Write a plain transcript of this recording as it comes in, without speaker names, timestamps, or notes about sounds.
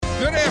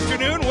Good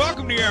afternoon.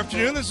 Welcome to your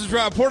afternoon. This is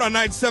Rob Port on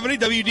 970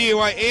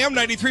 WDAY AM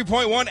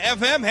 93.1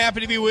 FM.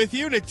 Happy to be with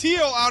you.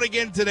 Natil out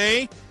again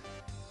today.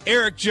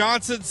 Eric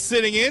Johnson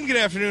sitting in. Good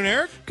afternoon,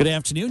 Eric. Good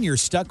afternoon. You're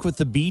stuck with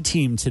the B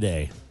team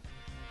today.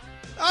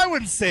 I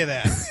wouldn't say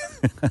that.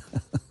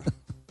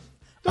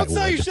 Don't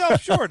sell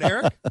yourself short,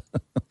 Eric.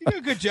 You do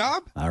a good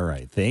job. All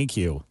right. Thank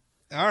you.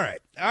 All right.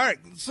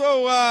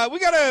 So we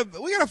got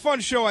a fun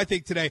show, I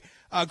think, today.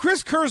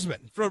 Chris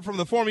Kurzman from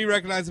the Forum, you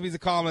recognize him. He's a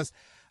columnist.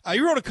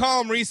 You wrote a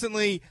column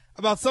recently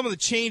about some of the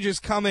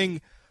changes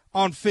coming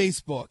on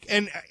Facebook.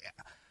 And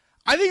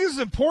I think this is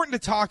important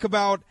to talk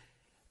about,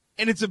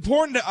 and it's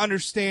important to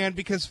understand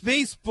because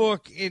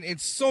Facebook, in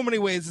so many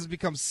ways, has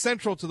become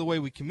central to the way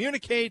we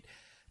communicate,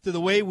 to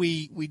the way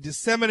we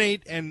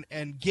disseminate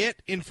and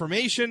get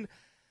information,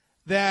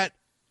 that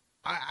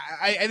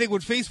I think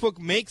when Facebook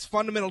makes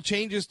fundamental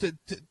changes to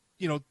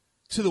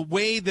the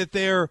way that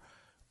they're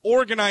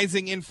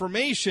organizing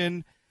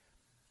information,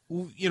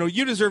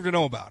 you deserve to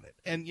know about it.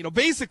 And,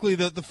 basically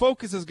the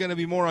focus is going to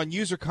be more on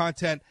user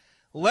content,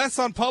 less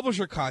on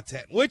publisher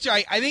content, which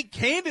I think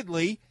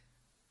candidly,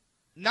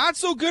 not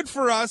so good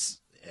for us,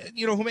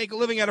 who make a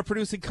living out of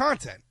producing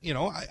content.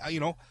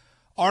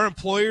 Our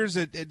employers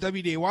at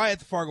WDAY, at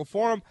the Fargo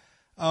Forum,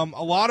 a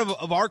lot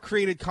of our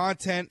created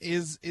content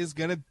is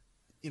going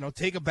to,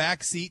 take a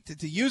back seat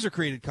to user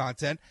created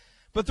content.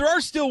 But there are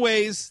still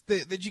ways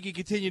that you can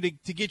continue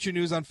to get your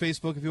news on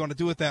Facebook if you want to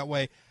do it that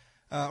way.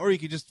 Or you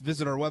can just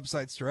visit our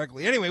websites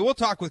directly. Anyway, we'll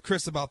talk with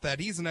Chris about that.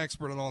 He's an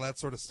expert on all that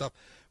sort of stuff.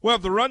 We'll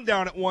have the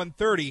rundown at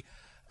 1:30.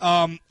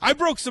 I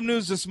broke some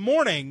news this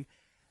morning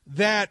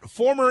that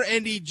former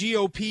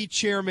NDGOP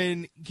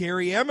Chairman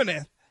Gary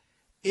Emineth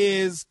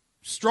is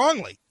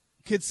strongly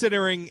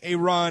considering a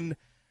run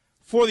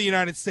for the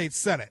United States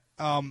Senate.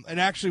 And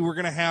actually, we're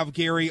going to have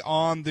Gary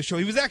on the show.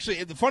 He was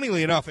actually,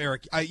 funnily enough,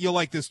 Eric, you'll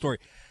like this story.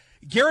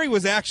 Gary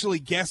was actually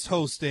guest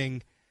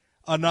hosting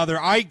another.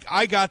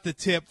 I got the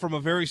tip from a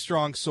very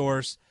strong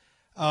source,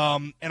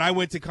 and I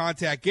went to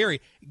contact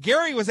Gary.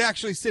 Gary was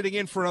actually sitting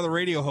in for another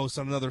radio host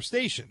on another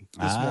station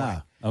this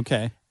morning.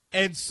 Okay.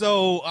 And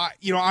so, I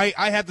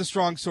had the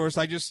strong source.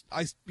 I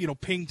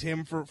pinged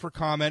him for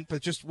comment,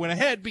 but just went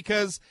ahead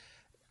because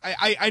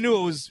I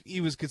knew he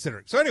was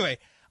considering. So anyway,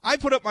 I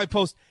put up my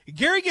post.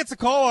 Gary gets a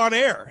call on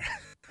air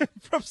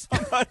from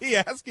somebody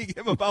asking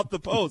him about the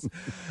post.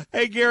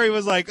 Hey, Gary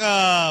was like,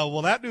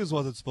 well, that news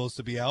wasn't supposed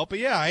to be out, but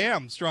yeah, I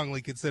am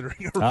strongly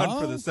considering a run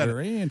for the Senate.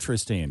 Very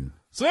interesting.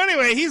 So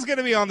anyway, he's going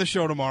to be on the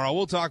show tomorrow.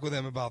 We'll talk with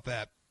him about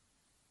that.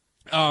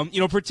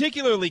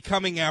 Particularly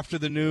coming after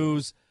the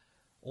news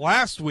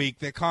last week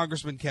that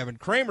Congressman Kevin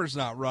Cramer's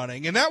not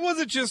running. And that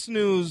wasn't just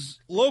news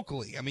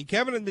locally. I mean,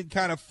 Kevin had been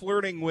kind of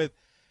flirting with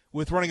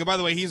running. And by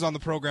the way, he's on the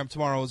program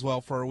tomorrow as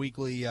well for our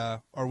weekly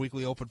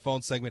open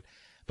phone segment.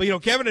 But,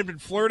 Kevin had been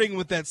flirting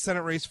with that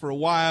Senate race for a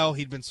while.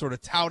 He'd been sort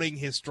of touting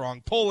his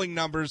strong polling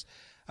numbers,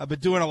 but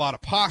doing a lot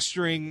of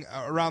posturing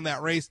around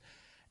that race,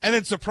 and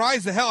then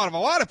surprised the hell out of a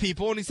lot of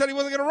people, and he said he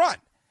wasn't going to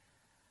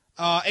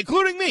run,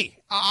 including me.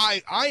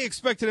 I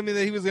expected him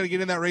that he was going to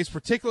get in that race,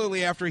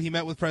 particularly after he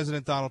met with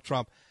President Donald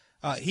Trump.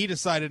 He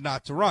decided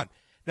not to run.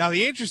 Now,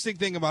 the interesting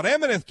thing about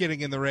Emineth getting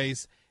in the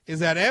race is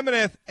that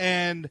Emineth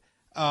and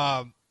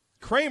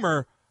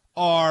Kramer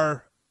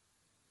are,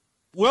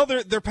 well,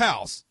 they're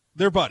pals.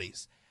 They're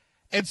buddies.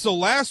 And so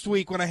last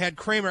week when I had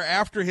Kramer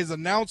after his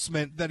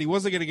announcement that he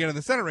wasn't going to get in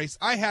the Senate race,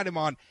 I had him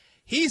on.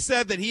 He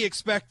said that he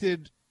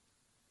expected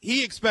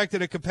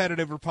a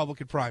competitive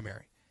Republican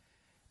primary.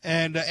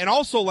 And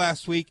also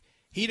last week,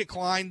 he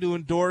declined to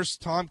endorse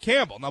Tom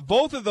Campbell. Now,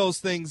 both of those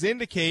things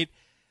indicate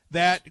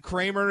that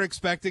Kramer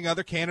expecting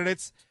other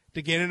candidates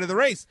to get into the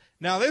race.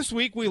 Now, this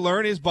week we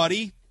learn his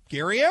buddy,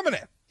 Gary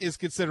Emineth, is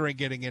considering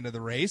getting into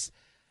the race.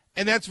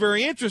 And that's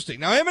very interesting.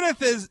 Now,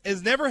 Emineth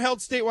has never held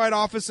statewide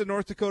office in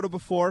North Dakota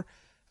before.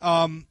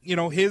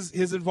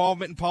 His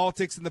involvement in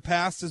politics in the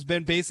past has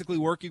been basically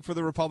working for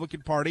the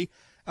Republican Party,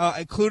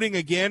 including,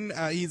 again,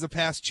 he's a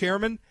past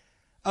chairman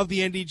of the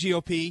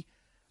NDGOP.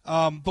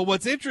 But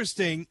what's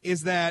interesting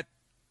is that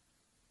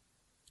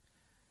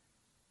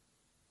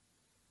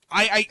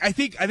I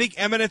think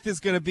Emineth is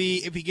going to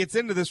be, if he gets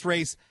into this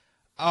race,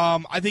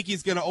 I think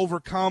he's going to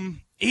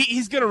overcome.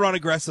 He's going to run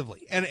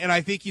aggressively, and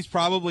I think he's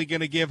probably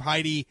going to give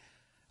Heidi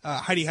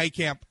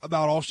Heitkamp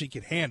about all she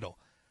can handle.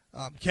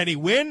 Can he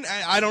win?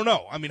 I don't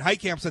know. I mean,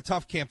 Heitkamp's a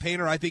tough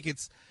campaigner. I think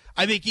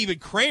even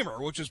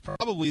Kramer, which is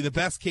probably the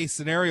best case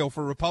scenario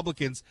for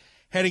Republicans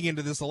heading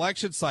into this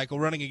election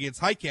cycle, running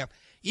against Heitkamp.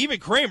 Even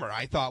Kramer,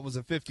 I thought, was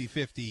a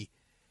 50-50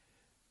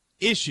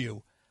 issue.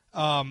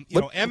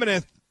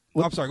 Emineth.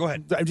 I'm sorry, go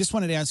ahead. I just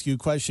wanted to ask you a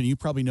question. You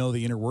probably know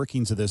the inner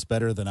workings of this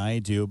better than I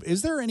do.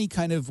 Is there any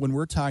kind of, when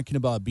we're talking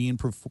about being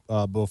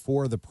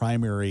before the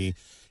primary,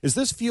 is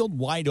this field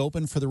wide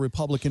open for the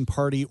Republican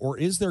Party, or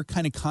is there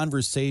kind of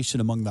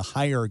conversation among the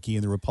hierarchy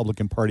in the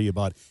Republican Party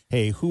about,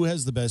 hey, who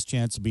has the best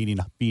chance of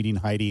beating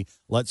Heidi?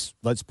 Let's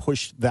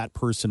push that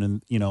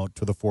person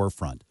to the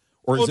forefront.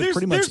 Or is it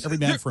pretty much every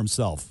man for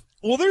himself?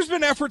 Well, there's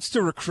been efforts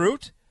to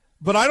recruit,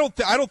 But I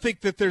don't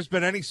think that there's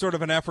been any sort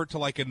of an effort to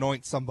like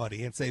anoint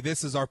somebody and say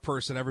this is our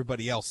person,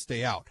 everybody else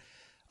stay out.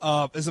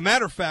 As a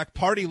matter of fact,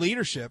 party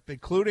leadership,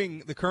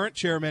 including the current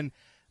chairman,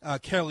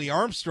 Kelly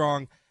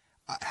Armstrong,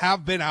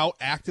 have been out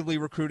actively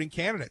recruiting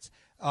candidates.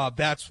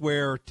 That's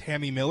where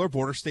Tammy Miller,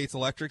 Border States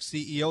Electric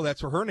CEO,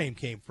 that's where her name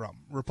came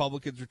from.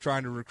 Republicans were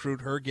trying to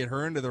recruit her, get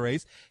her into the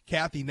race.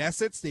 Kathy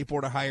Nessett, State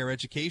Board of Higher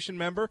Education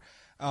member,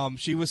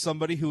 she was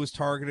somebody who was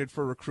targeted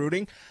for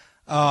recruiting.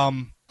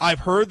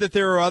 I've heard that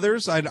there are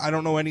others. I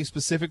don't know any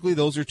specifically.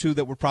 Those are two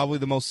that were probably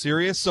the most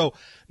serious. So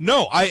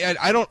no,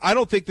 I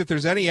don't think that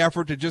there's any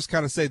effort to just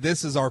kind of say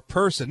this is our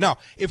person. Now,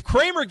 if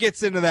Kramer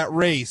gets into that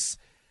race,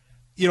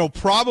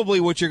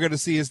 probably what you're going to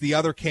see is the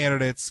other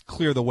candidates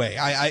clear the way.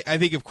 I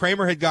think if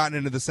Kramer had gotten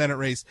into the Senate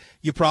race,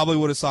 you probably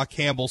would have saw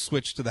Campbell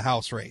switch to the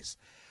House race.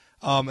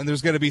 And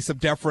there's going to be some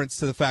deference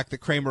to the fact that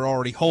Kramer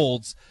already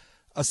holds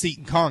a seat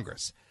in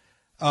Congress.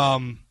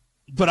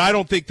 But I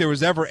don't think there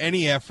was ever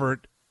any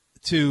effort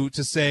to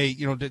say,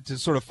 to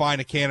sort of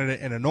find a candidate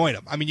and anoint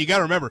him. I mean, you got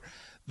to remember,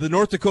 the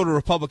North Dakota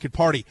Republican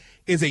Party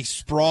is a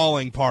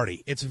sprawling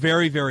party. It's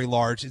very, very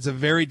large. It's a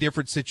very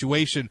different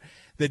situation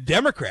than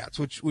Democrats,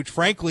 which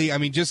frankly, I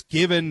mean, just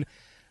given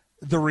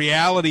the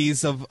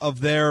realities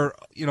of their,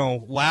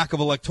 lack of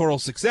electoral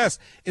success,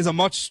 is a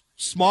much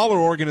smaller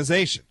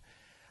organization.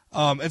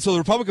 And so the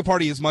Republican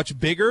Party is much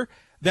bigger.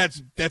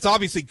 That's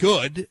obviously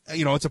good.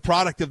 It's a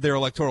product of their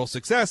electoral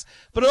success,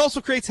 but it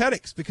also creates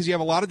headaches because you have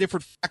a lot of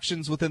different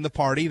factions within the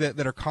party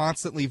that are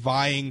constantly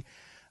vying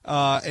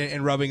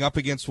and rubbing up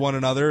against one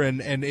another,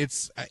 and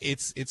it's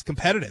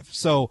competitive.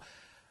 So,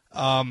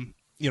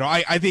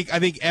 I think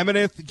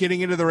Emineth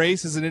getting into the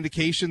race is an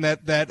indication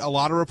that a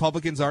lot of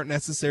Republicans aren't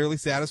necessarily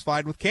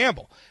satisfied with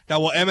Campbell. Now,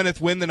 will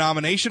Emineth win the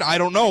nomination? I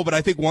don't know, but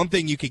I think one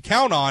thing you can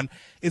count on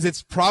is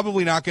it's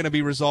probably not going to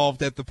be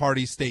resolved at the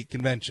party's state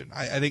convention.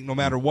 I think no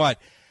matter what,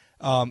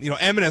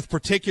 Emineth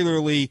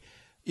particularly,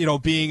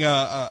 being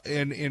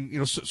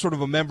sort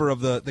of a member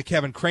of the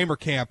Kevin Kramer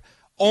camp,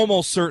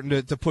 almost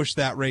certain to push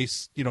that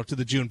race, to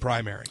the June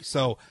primary.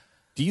 So,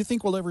 do you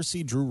think we'll ever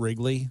see Drew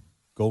Wrigley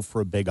go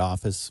for a big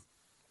office?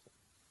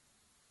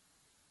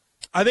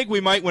 I think we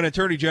might when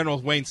Attorney General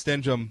Wayne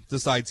Stenjum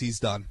decides he's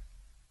done.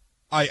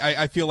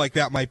 I feel like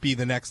that might be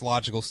the next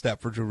logical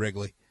step for Drew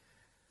Wrigley.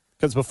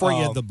 Because before he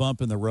had the bump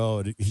in the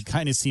road, he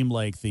kind of seemed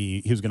like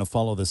he was going to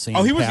follow the same.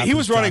 Oh, he path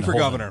was as running John for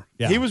Holden. governor.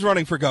 Yeah. He was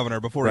running for governor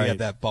before Right. he had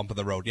that bump in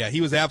the road. Yeah,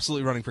 he was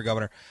absolutely running for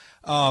governor.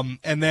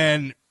 And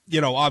then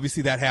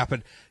obviously that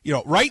happened.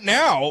 Right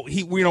now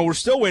we're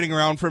still waiting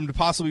around for him to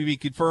possibly be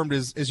confirmed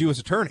as U.S.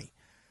 attorney.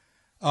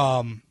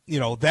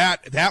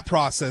 That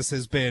process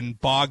has been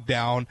bogged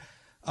down.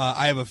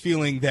 I have a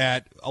feeling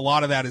that a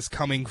lot of that is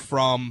coming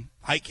from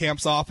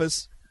Heitkamp's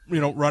office,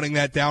 running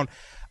that down.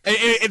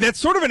 And that's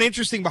sort of an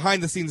interesting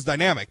behind-the-scenes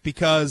dynamic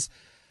because,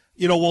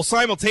 while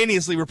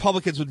simultaneously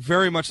Republicans would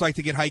very much like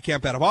to get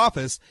Heitkamp out of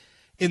office,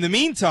 in the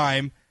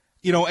meantime,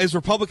 as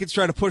Republicans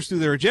try to push through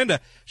their agenda,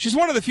 she's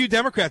one of the few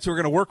Democrats who are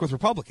going to work with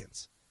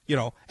Republicans,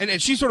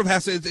 and she sort of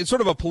has to, it's sort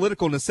of a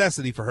political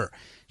necessity for her.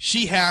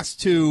 She has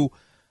to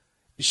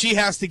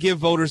give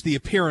voters the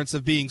appearance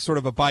of being sort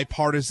of a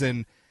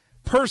bipartisan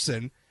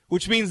person,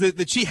 which means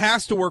that she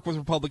has to work with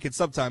Republicans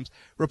sometimes.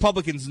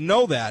 Republicans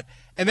know that,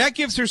 and that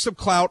gives her some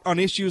clout on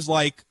issues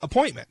like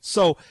appointments.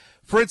 So,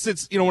 for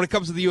instance, when it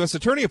comes to the U.S.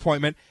 attorney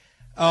appointment,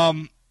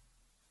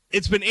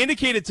 it's been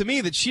indicated to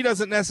me that she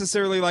doesn't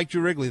necessarily like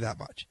Drew Wrigley that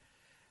much,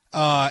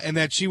 and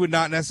that she would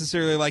not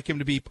necessarily like him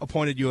to be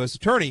appointed U.S.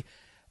 attorney.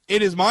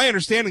 It is my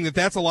understanding that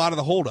that's a lot of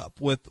the holdup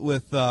with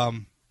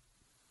the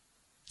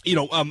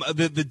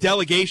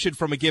delegation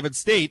from a given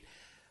state.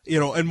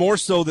 And more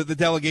so that the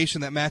delegation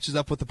that matches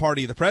up with the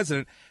party of the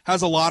president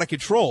has a lot of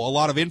control, a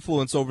lot of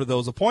influence over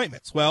those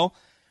appointments. Well,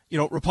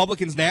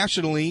 Republicans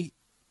nationally,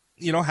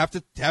 have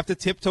to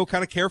tiptoe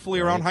kind of carefully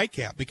around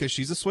Heitkamp because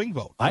she's a swing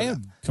vote. I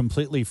have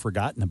completely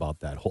forgotten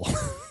about that whole.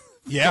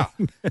 Yeah,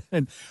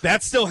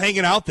 that's still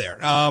hanging out there.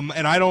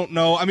 And I don't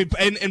know. I mean,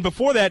 and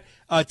before that,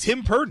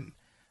 Tim Purdon,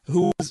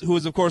 who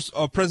was of course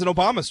President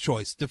Obama's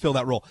choice to fill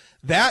that role.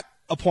 That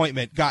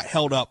appointment got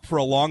held up for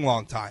a long,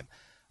 long time.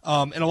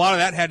 And a lot of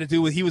that had to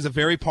do with he was a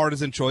very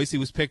partisan choice. He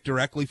was picked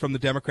directly from the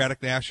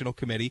Democratic National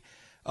Committee.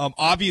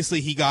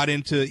 Obviously, he got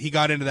into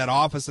that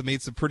office and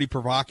made some pretty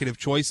provocative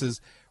choices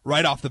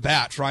right off the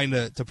bat, trying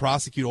to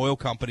prosecute oil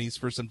companies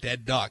for some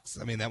dead ducks.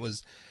 I mean, that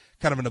was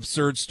kind of an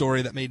absurd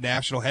story that made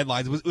national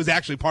headlines. It was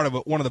actually part of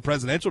one of the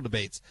presidential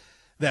debates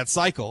that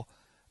cycle.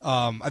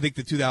 I think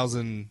the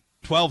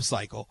 2012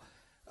 cycle.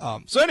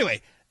 So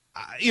anyway,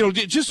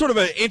 just sort of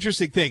an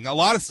interesting thing. A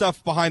lot of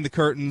stuff behind the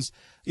curtains.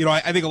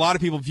 I think a lot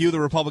of people view the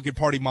Republican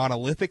Party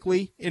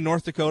monolithically in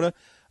North Dakota,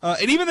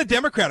 and even the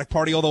Democratic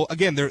Party. Although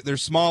again, they're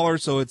smaller,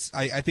 so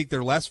I think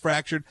they're less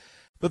fractured.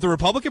 But the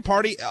Republican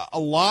Party, a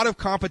lot of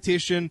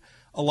competition,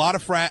 a lot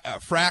of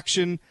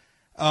fraction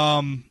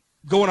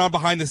going on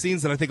behind the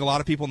scenes that I think a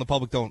lot of people in the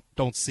public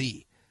don't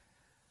see.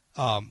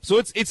 So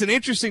it's an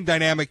interesting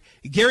dynamic.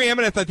 Gary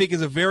Emineth, I think,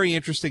 is a very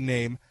interesting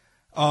name.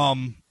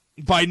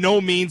 By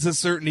no means a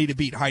certainty to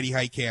beat Heidi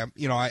Heitkamp.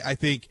 I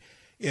think.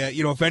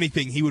 if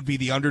anything, he would be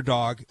the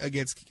underdog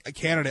against a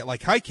candidate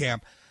like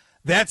Heitkamp.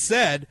 That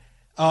said,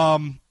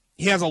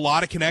 he has a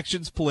lot of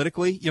connections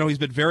politically. He's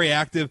been very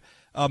active,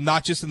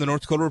 not just in the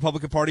North Dakota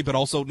Republican Party, but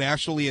also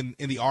nationally in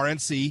the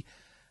RNC.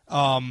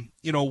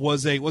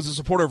 Was a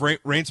supporter of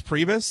Reince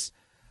Priebus,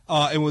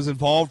 and was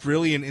involved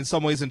really in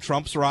some ways in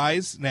Trump's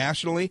rise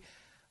nationally.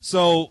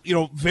 So,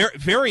 very,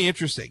 very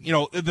interesting.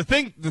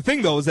 The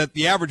thing though is that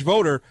the average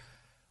voter,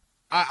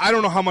 I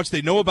don't know how much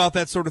they know about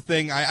that sort of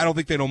thing. I don't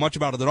think they know much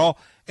about it at all.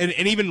 And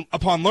even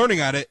upon learning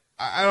at it,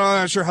 I'm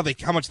not sure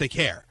how much they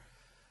care.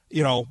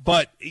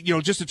 But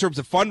just in terms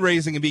of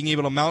fundraising and being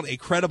able to mount a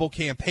credible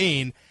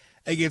campaign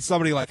against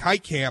somebody like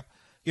Heitkamp,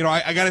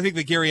 I got to think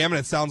that Gary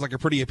Emineth sounds like a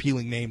pretty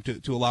appealing name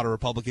to a lot of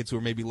Republicans who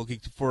are maybe looking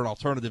for an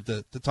alternative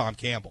to Tom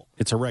Campbell.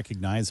 It's a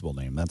recognizable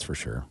name, that's for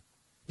sure.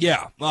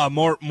 Yeah,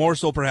 more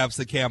so perhaps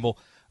than Campbell.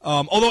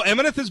 Although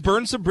Emineth has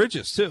burned some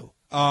bridges too.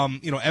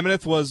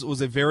 Emineth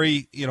was a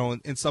very,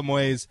 in some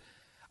ways,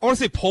 I want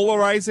to say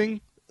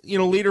polarizing,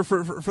 leader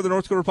for the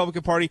North Dakota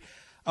Republican Party.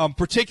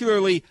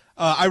 Particularly,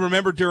 I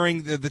remember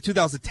during the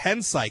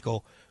 2010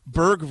 cycle,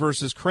 Berg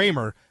versus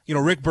Kramer.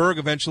 Rick Berg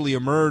eventually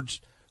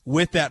emerged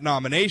with that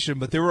nomination,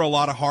 but there were a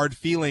lot of hard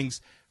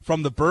feelings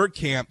from the Berg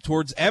camp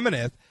towards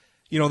Emineth,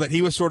 that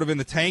he was sort of in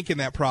the tank in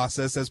that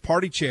process as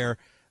party chair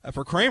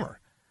for Kramer.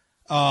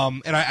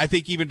 And I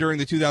think even during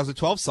the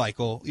 2012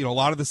 cycle, a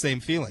lot of the same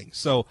feelings.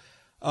 So,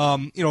 a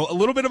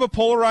little bit of a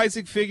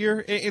polarizing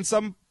figure in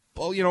some,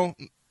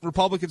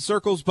 Republican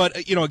circles. But,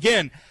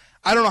 again,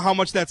 I don't know how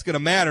much that's going to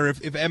matter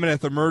if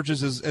Emineth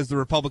emerges as the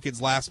Republicans'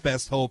 last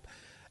best hope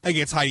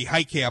against Heidi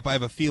Heitkamp. I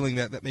have a feeling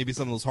that maybe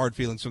some of those hard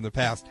feelings from the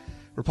past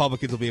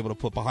Republicans will be able to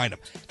put behind him.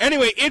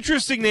 Anyway,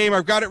 interesting name.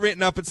 I've got it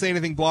written up at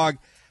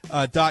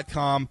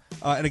sayanythingblog.com.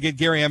 And again,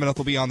 Gary Emineth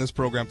will be on this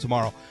program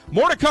tomorrow.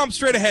 More to come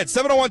straight ahead.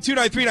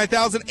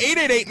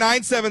 701-293-9000,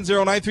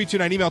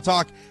 888-970-9329. Email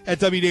talk at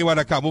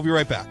WDAY.com. We'll be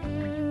right back.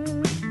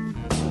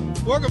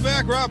 Welcome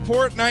back. Rob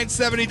Port,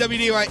 970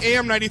 WDAY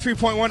AM,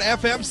 93.1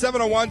 FM,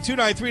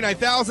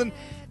 701-293-9000,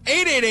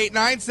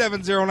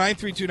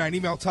 888-970-9329.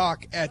 Email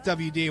talk at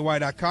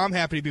WDAY.com.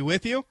 Happy to be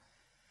with you.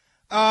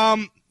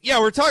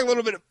 We're talking a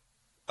little bit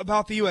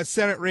about the U.S.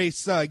 Senate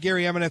race,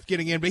 Gary Emineth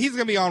getting in, but he's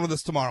going to be on with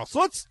us tomorrow.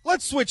 So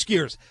let's switch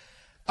gears.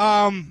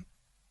 Eric,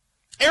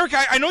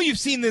 I know you've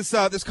seen this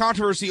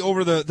controversy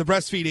over the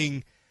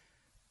breastfeeding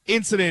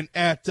incident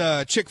at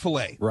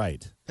Chick-fil-A,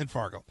 right, in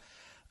Fargo.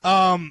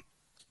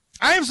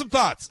 I have some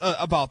thoughts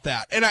about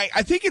that, and I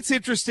think it's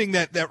interesting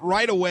that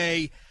right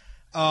away.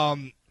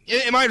 In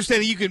my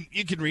understanding, you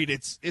can read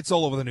it's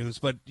all over the news,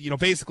 but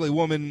basically, a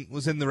woman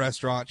was in the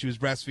restaurant, she was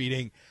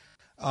breastfeeding.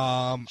 She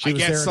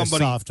was there at a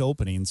soft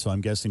opening, so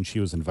I'm guessing she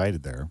was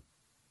invited there.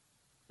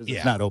 Yeah.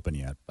 It's not open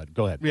yet, but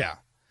go ahead. Yeah.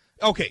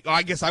 Okay. Well,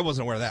 I guess I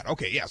wasn't aware of that.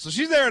 Okay. Yeah. So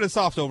she's there at a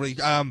soft opening.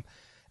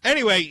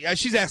 Anyway,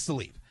 she's asked to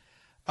leave.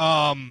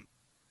 And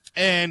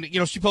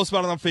she posts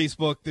about it on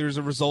Facebook. There's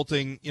a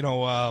resulting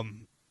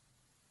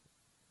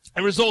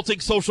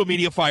social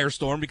media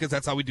firestorm because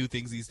that's how we do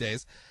things these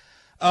days.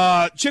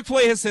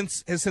 Chick-fil-A has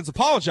since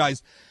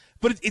apologized,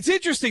 but it's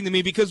interesting to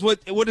me because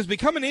what has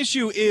become an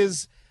issue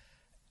is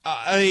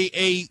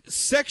a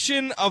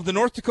section of the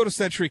North Dakota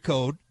Century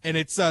Code, and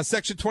it's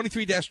section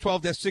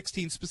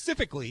 23-12-16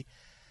 specifically,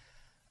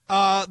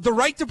 the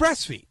right to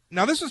breastfeed.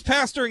 Now, this was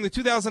passed during the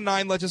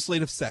 2009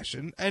 legislative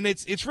session, and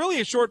it's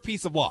really a short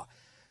piece of law.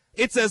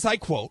 It says, I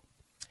quote,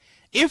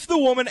 "If the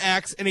woman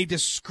acts in a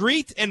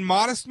discreet and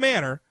modest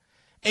manner,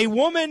 a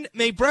woman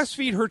may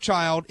breastfeed her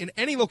child in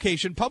any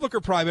location, public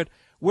or private,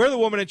 where the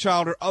woman and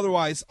child are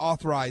otherwise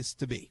authorized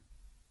to be."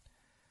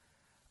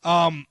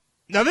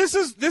 Now, this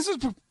is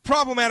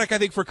problematic, I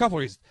think, for a couple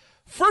of reasons.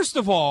 First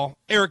of all,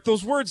 Eric,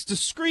 those words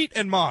discreet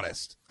and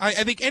modest.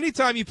 I think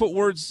anytime you put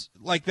words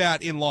like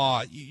that in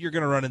law, you're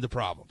going to run into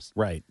problems.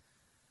 Right.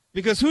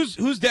 Because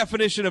whose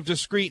definition of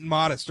discreet and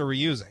modest are we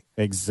using?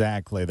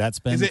 Exactly. That's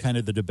been kind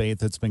of the debate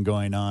that's been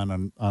going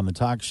on the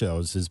talk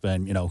shows has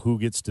been, who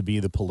gets to be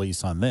the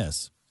police on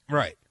this?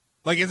 Right.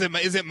 Like, is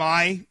it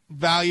my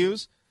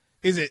values?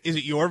 Is it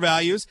your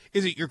values?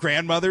 Is it your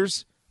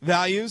grandmother's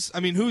values?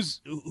 I mean,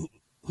 who's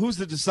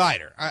the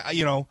decider?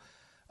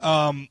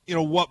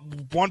 What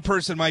one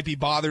person might be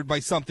bothered by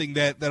something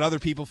that other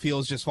people feel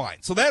is just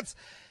fine. So that's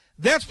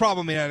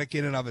problematic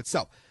in and of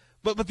itself.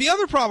 But the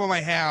other problem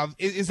I have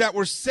is that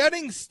we're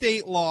setting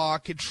state law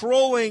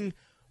controlling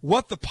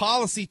what the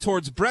policy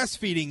towards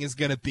breastfeeding is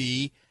going to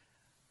be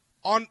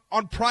on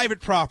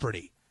private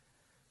property.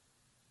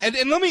 And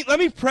let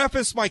me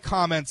preface my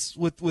comments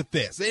with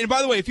this. And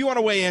by the way, if you want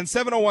to weigh in,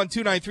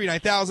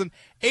 701-293-9000,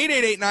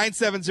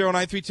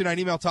 888-970-9329,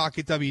 email talk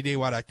at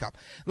WDAY.com.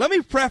 Let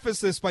me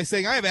preface this by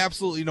saying I have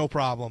absolutely no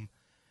problem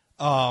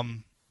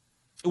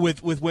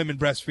with women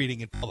breastfeeding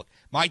in public.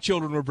 My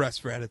children were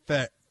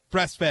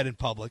breastfed in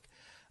public.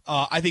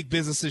 I think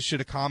businesses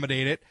should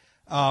accommodate it.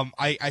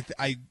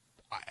 I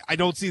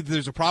don't see that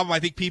there's a problem. I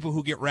think people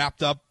who get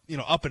wrapped up,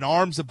 up in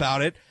arms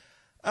about it,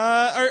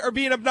 are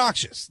being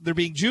obnoxious. They're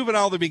being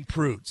juvenile. They're being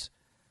prudes,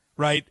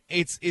 right?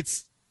 It's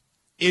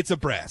a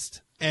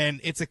breast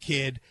and it's a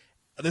kid,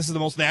 This is the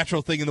most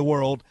natural thing in the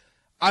world.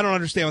 I don't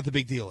understand what the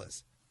big deal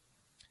is.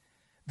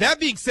 That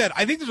being said,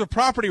 I think there's a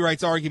property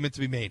rights argument to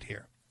be made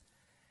here.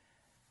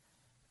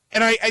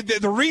 And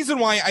the reason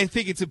why I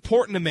think it's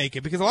important to make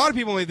it, because a lot of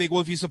people may think,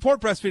 well, if you support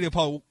breastfeeding in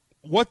public,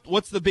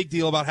 what's the big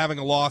deal about having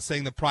a law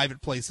saying that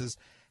private places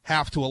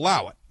have to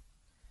allow it?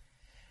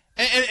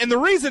 And the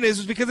reason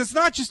is because it's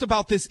not just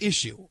about this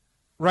issue,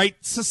 right?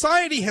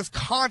 Society has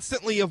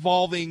constantly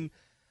evolving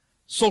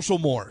social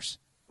mores,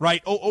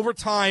 right? Over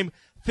time,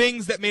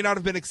 things that may not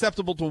have been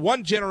acceptable to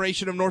one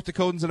generation of North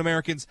Dakotans and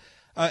Americans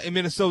and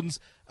Minnesotans,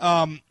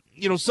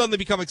 suddenly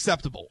become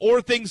acceptable,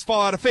 or things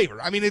fall out of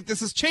favor. I mean,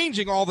 this is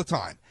changing all the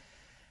time.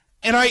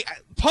 And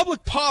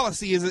public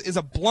policy is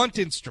a blunt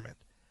instrument.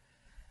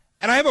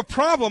 And I have a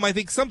problem, I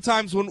think,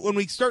 sometimes when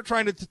we start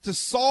trying to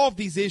solve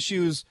these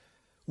issues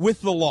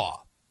with the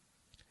law.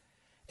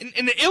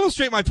 And to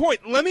illustrate my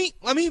point, let me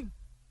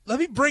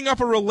bring up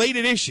a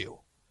related issue.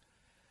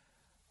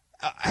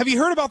 Have you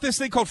heard about this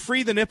thing called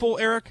Free the Nipple,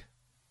 Eric?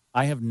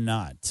 I have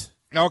not.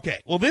 Okay.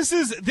 Well, this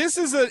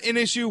is an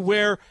issue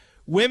where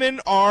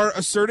women are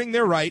asserting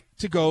their right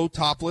to go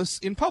topless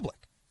in public.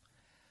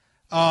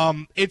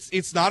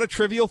 It's not a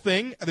trivial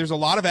thing. There's a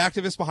lot of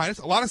activists behind it,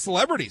 a lot of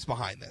celebrities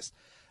behind this.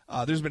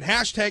 There's been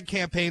hashtag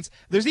campaigns.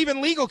 There's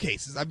even legal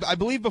cases. I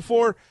believe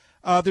before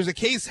there's a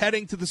case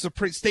heading to the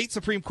state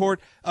Supreme Court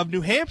of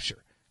New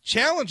Hampshire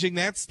challenging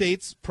that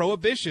state's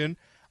prohibition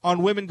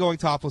on women going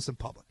topless in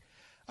public.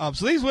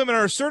 So these women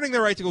are asserting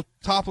their right to go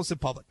topless in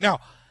public. Now,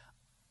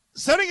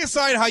 setting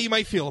aside how you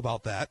might feel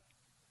about that,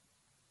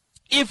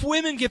 if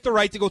women get the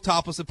right to go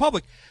topless in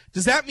public,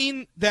 does that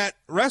mean that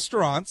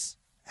restaurants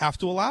have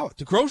to allow it,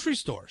 to grocery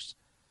stores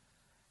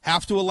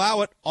have to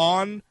allow it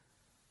on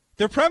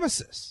their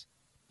premises?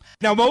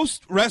 Now,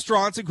 most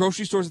restaurants and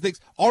grocery stores and things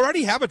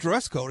already have a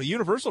dress code, a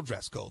universal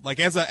dress code. Like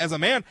as a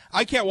man,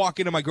 I can't walk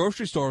into my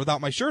grocery store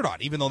without my shirt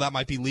on, even though that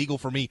might be legal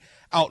for me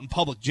out in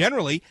public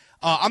generally.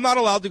 I'm not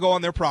allowed to go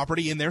on their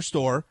property in their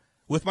store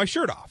with my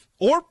shirt off,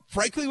 or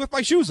frankly with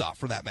my shoes off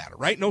for that matter,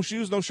 right? No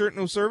shoes, no shirt,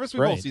 no service.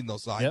 We've all seen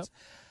those signs.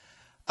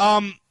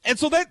 Yep. And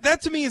so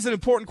that to me is an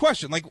important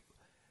question. Like,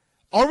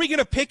 are we going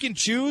to pick and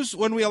choose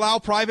when we allow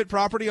private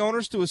property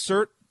owners to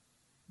assert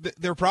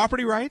their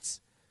property rights?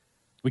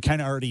 We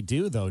kind of already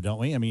do, though, don't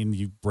we? I mean,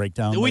 you break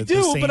down the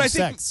same but I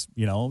sex.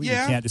 You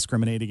can't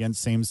discriminate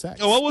against same sex.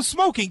 Well, with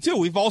smoking too,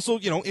 we've also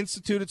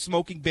instituted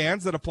smoking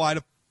bans that apply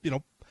to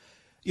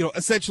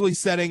essentially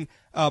setting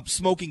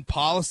smoking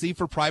policy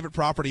for private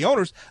property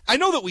owners. I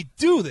know that we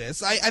do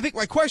this. I think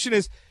my question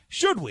is,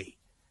 should we?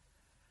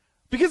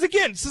 Because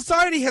again,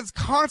 society has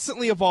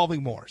constantly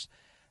evolving mores,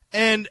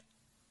 and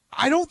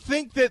I don't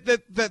think that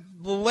the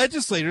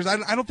legislators, I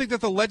don't think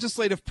that the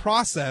legislative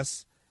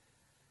process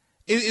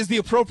is the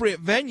appropriate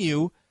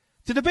venue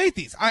to debate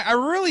these. I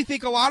really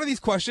think a lot of these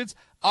questions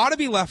ought to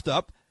be left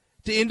up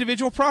to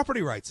individual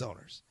property rights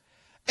owners.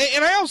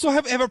 And I also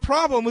have a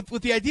problem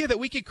with the idea that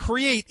we could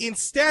create in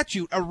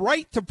statute a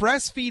right to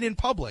breastfeed in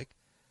public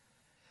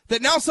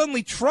that now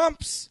suddenly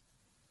trumps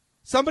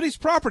somebody's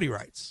property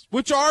rights,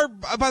 which are,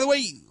 by the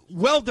way,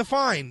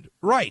 well-defined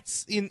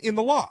rights in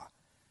the law.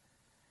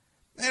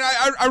 And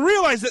I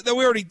realize that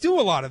we already do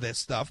a lot of this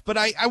stuff, but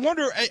I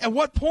wonder at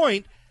what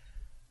point,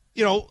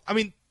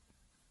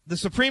 the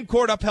Supreme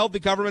Court upheld the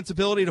government's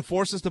ability to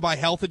force us to buy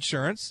health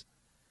insurance,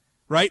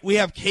 right? We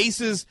have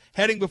cases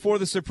heading before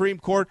the Supreme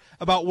Court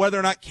about whether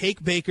or not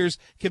cake bakers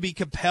can be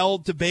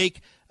compelled to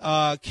bake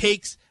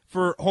cakes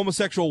for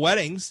homosexual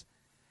weddings.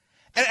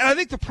 And I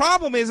think the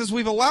problem is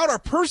we've allowed our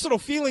personal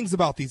feelings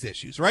about these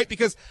issues, right?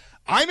 Because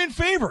I'm in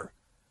favor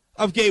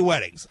of gay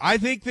weddings. I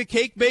think the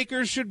cake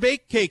bakers should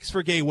bake cakes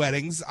for gay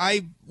weddings.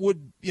 I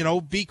would,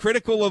 be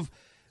critical of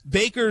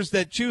bakers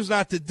that choose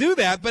not to do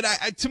that. But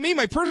to me,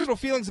 my personal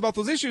feelings about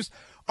those issues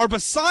are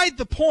beside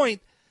the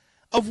point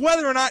of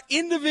whether or not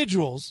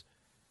individuals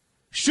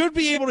should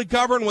be able to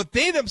govern what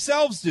they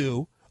themselves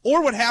do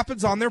or what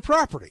happens on their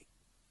property.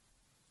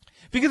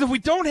 Because if we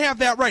don't have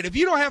that right, if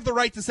you don't have the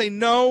right to say,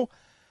 no,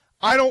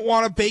 I don't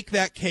want to bake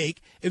that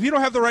cake, if you don't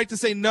have the right to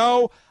say,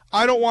 no,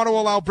 I don't want to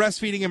allow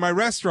breastfeeding in my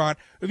restaurant,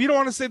 if you don't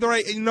want to say the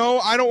right, no,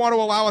 I don't want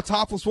to allow a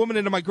topless woman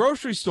into my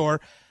grocery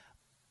store,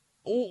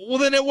 well,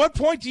 then at what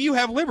point do you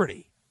have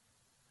liberty?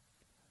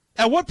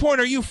 At what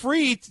point are you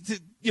free to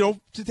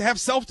have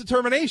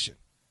self-determination?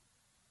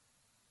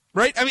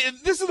 Right? I mean,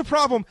 this is the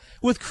problem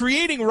with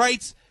creating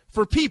rights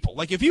for people.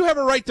 Like, if you have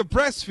a right to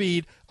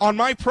breastfeed on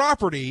my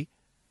property,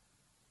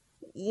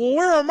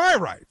 where are my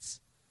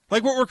rights?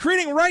 Like, we're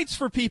creating rights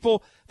for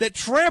people that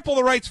trample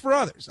the rights for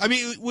others. I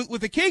mean,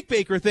 with the cake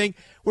baker thing,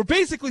 we're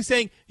basically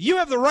saying you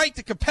have the right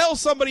to compel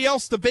somebody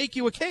else to bake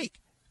you a cake.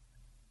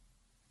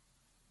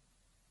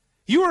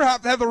 You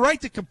have the right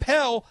to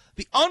compel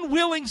the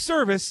unwilling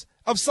service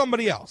of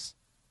somebody else.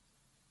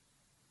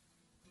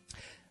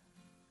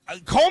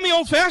 Call me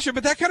old-fashioned,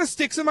 but that kind of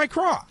sticks in my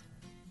craw.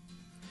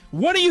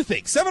 What do you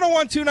think?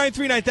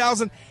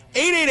 701-293-9000,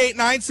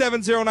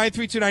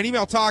 888-970-9329.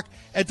 Email talk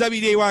at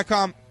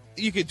WDAY.com.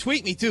 You can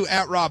tweet me, too,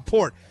 at Rob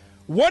Port.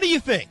 What do you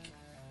think?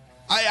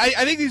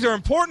 I think these are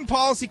important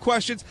policy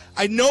questions.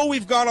 I know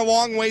we've gone a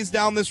long ways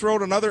down this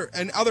road in other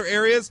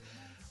areas,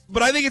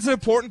 but I think it's an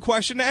important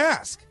question to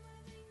ask.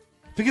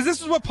 Because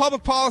this is what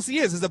public policy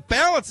is a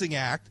balancing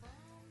act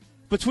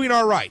between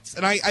our rights.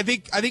 And I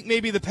think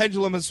maybe the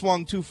pendulum has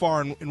swung too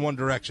far in one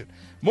direction.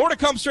 More to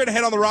come straight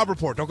ahead on the Rob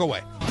Report. Don't go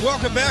away.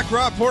 Welcome back.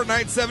 Rob Report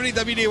 970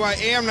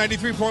 WDY AM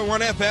 93.1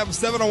 FM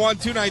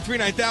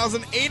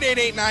 701-293-9000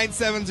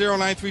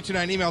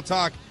 888-970-9329. Email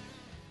talk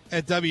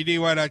at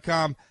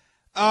WDY.com.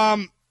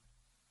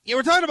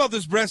 We're talking about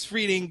this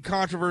breastfeeding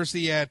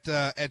controversy at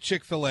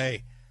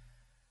Chick-fil-A.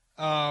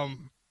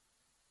 And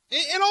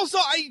also,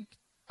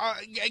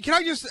 can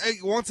I just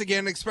once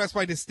again express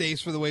my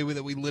distaste for the way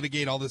that we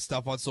litigate all this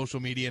stuff on social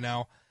media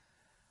now?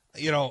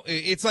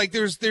 It's like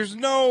there's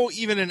no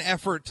even an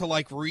effort to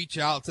like reach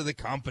out to the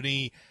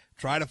company,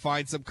 try to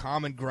find some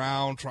common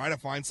ground, try to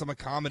find some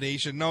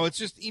accommodation. No, it's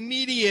just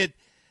immediate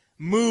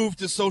move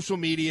to social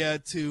media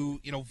to,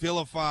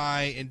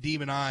 vilify and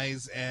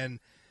demonize and,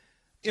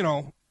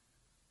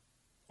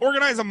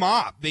 organize a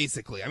mob,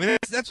 basically. I mean,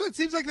 that's what it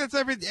seems like. That's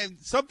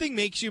something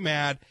makes you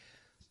mad,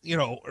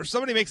 or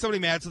somebody makes somebody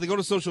mad, so they go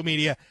to social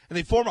media and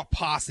they form a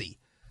posse,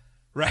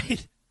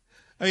 right?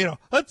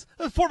 Let's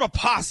form a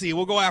posse.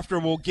 We'll go after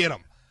them. We'll get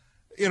them.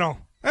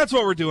 That's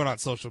what we're doing on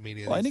social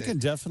media. Well, I think it can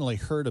definitely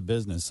hurt a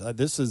business.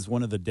 This is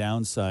one of the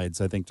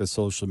downsides, I think, to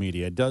social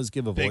media. It does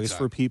give a voice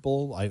for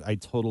people. I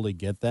totally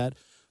get that.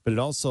 But it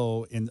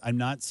also, and I'm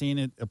not saying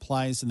it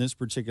applies in this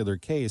particular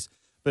case,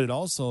 but it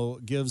also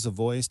gives a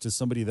voice to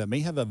somebody that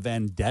may have a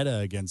vendetta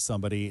against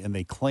somebody and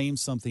they claim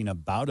something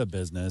about a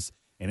business.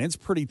 And it's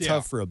pretty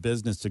tough for a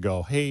business to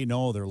go, hey,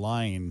 no, they're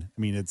lying.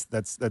 I mean,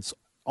 that's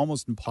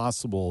almost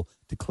impossible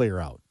to clear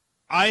out.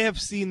 I have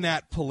seen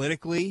that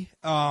politically,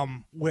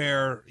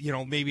 where,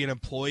 maybe an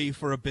employee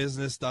for a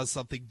business does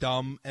something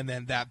dumb and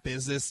then that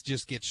business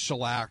just gets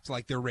shellacked,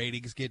 like their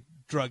ratings get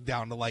drugged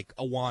down to like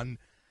a 1,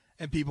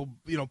 and people,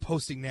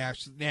 posting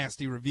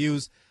nasty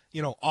reviews,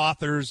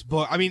 authors,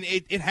 book. I mean,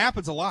 it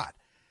happens a lot.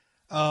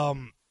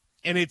 And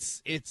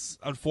it's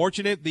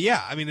unfortunate, but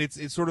yeah, I mean,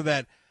 it's sort of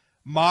that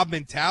mob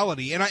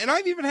mentality. And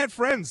I've even had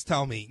friends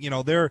tell me,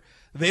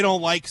 they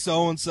don't like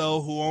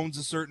so-and-so who owns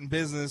a certain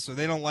business, or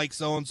they don't like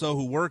so-and-so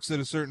who works at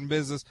a certain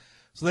business.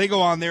 So they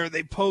go on there,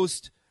 they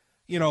post,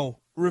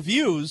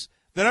 reviews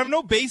that have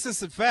no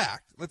basis in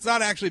fact. It's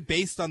not actually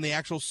based on the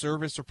actual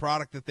service or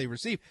product that they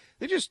receive.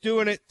 They're just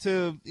doing it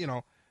to,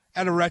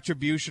 out of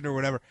retribution or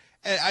whatever.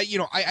 And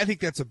I think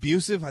that's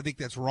abusive. I think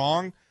that's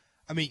wrong.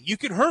 I mean, you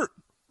could hurt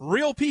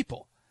real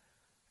people.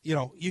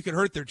 You could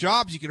hurt their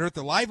jobs. You could hurt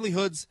their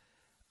livelihoods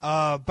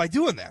by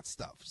doing that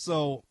stuff.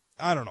 So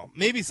I don't know,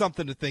 maybe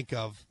something to think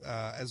of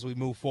as we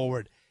move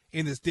forward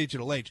in this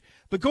digital age.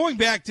 But going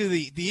back to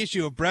the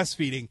issue of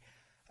breastfeeding,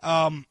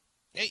 and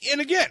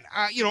again,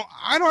 I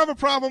don't have a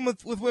problem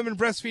with women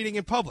breastfeeding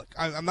in public.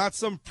 I'm not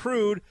some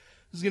prude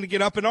who's going to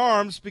get up in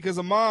arms because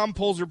a mom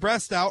pulls her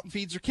breast out and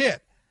feeds her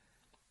kid.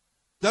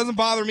 Doesn't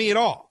bother me at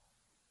all.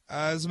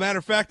 As a matter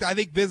of fact, I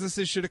think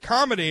businesses should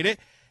accommodate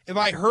it. If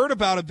I heard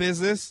about a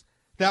business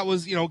that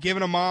was,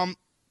 giving a mom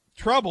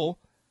trouble,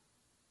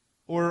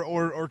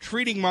 or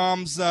treating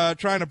moms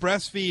trying to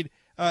breastfeed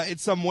in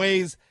some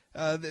ways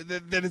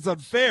that is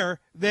unfair,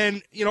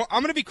 then,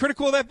 I'm going to be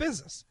critical of that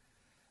business.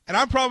 And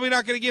I'm probably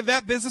not going to give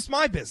that business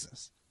my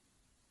business.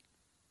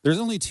 There's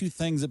only two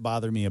things that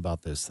bother me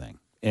about this thing.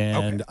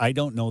 And I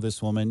don't know this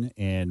woman,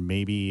 and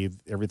maybe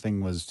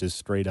everything was just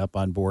straight up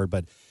on board.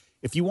 But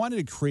if you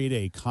wanted to create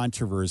a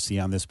controversy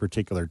on this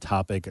particular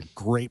topic, a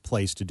great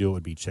place to do it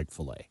would be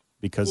Chick-fil-A.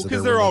 Because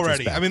they're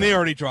already, they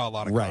already draw a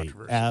lot of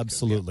controversy. Right,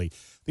 absolutely. Yeah.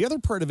 The other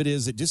part of it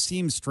is it just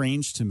seems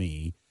strange to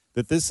me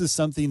that this is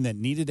something that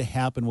needed to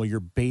happen while you're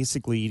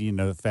basically eating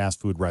at a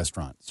fast food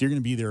restaurant. So you're going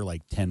to be there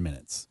like 10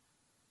 minutes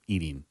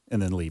eating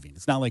and then leaving.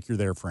 It's not like you're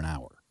there for an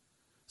hour.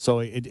 So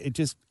it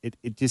just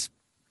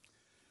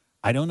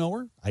I don't know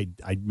her. I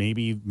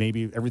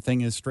maybe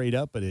everything is straight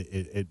up, but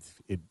it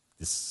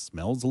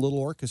smells a little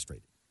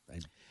orchestrated.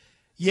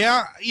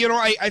 Yeah,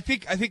 I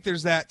think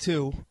there's that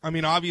too. I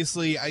mean,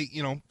 obviously,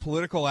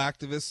 political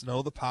activists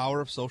know the power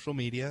of social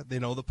media. They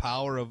know the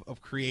power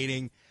of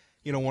creating,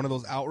 one of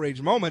those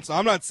outrage moments.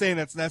 I'm not saying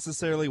that's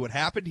necessarily what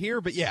happened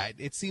here, but yeah,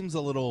 it seems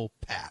a little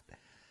pat,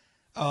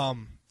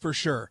 for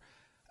sure.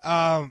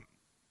 But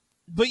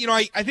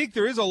I think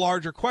there is a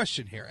larger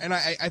question here, and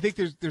I think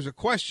there's a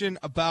question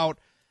about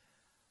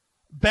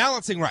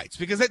balancing rights,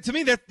 because to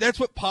me that's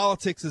what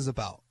politics is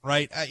about,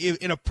 right?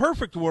 In a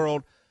perfect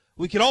world,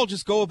 we could all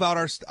just go about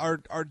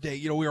our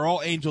day. We are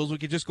all angels. We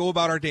could just go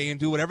about our day and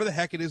do whatever the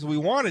heck it is we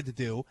wanted to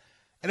do,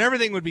 and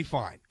everything would be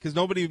fine because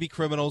nobody would be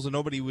criminals and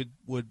nobody would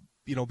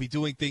be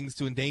doing things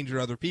to endanger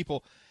other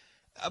people.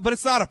 But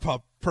it's not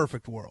a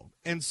perfect world.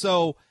 And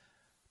so,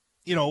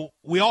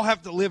 we all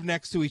have to live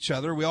next to each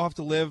other. We all have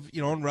to live,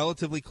 in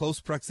relatively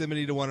close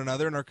proximity to one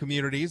another in our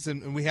communities.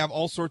 And we have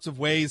all sorts of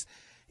ways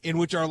in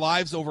which our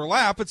lives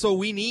overlap. And so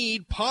we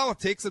need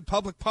politics and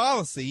public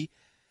policy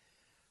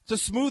to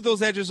smooth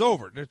those edges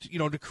over,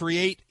 to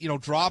create,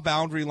 draw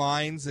boundary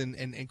lines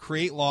and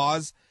create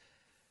laws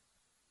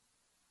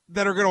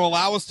that are going to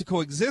allow us to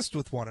coexist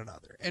with one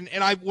another. And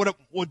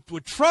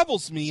what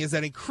troubles me is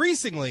that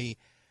increasingly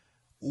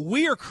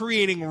we are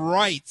creating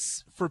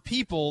rights for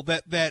people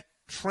that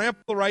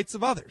trample the rights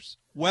of others,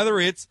 whether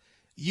it's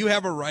you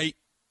have a right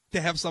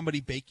to have somebody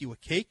bake you a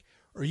cake,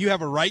 or you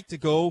have a right to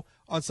go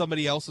on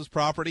somebody else's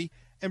property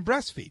and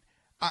breastfeed.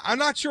 I'm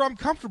not sure I'm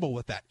comfortable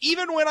with that.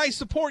 Even when I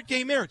support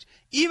gay marriage,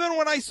 even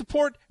when I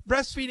support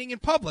breastfeeding in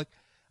public,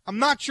 I'm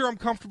not sure I'm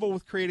comfortable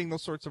with creating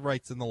those sorts of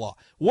rights in the law.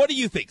 What do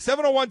you think?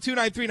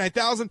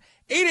 701-293-9000,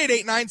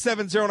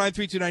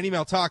 888-970-9329.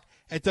 Email talk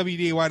at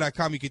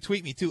WDAY.com. You can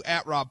tweet me too,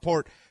 at Rob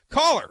Port.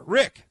 Caller,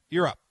 Rick,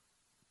 you're up.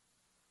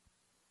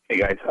 Hey,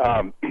 guys.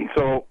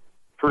 So,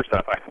 first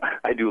off,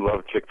 I do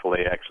love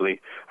Chick-fil-A, actually.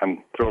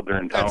 I'm thrilled they're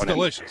in town. That's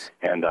delicious.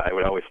 And I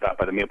would always stop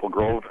by the Maple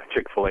Grove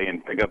Chick-fil-A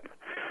and pick up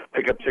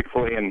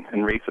Chick-fil-A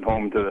and race it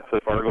home to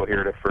Fargo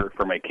here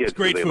for my kids. It's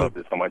great They food. love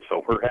it so much,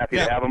 so we're happy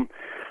to have them.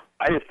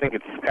 I just think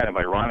it's kind of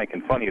ironic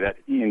and funny that,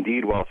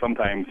 indeed, while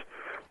sometimes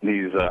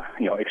these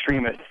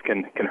extremists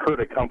can hurt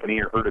a company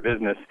or hurt a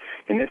business,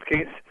 in this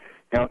case,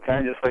 kind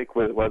of just like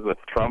what it was with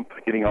Trump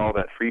getting all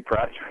that free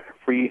press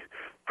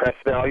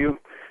value.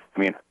 I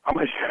mean, how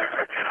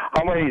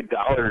many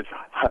dollars,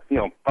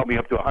 probably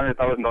up to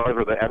 $100,000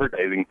 worth of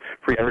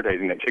free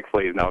advertising that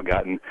Chick-fil-A has now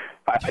gotten.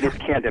 I just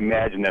can't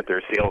imagine that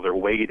their sales are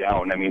way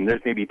down. I mean,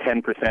 there's maybe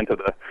 10% of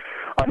the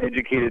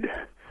uneducated,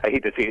 I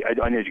hate to say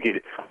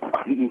uneducated,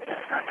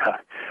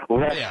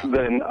 less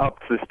than up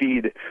to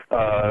speed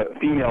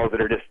females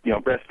that are just,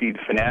 breastfeed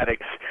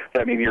fanatics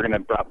that maybe you're going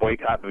to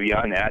boycott.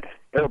 Beyond that,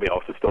 everybody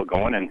else is still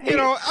going. And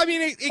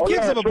it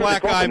gives them a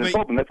black eye,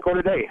 but let's go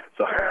today.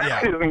 So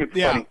I just think it's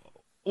funny.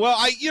 Well,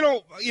 I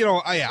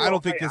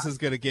don't think this is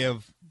going to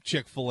give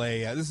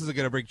Chick-fil-A. This isn't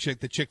going to bring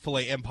the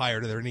Chick-fil-A empire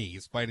to their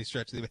knees by any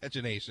stretch of the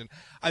imagination.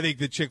 I think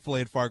the Chick-fil-A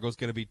in Fargo is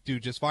going to do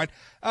just fine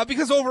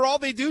because overall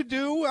they do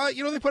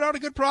they put out a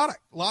good product.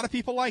 A lot of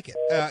people like it.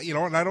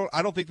 And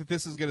I don't think that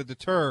this is going to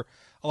deter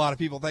a lot of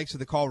people. Thanks for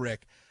the call,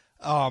 Rick.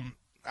 To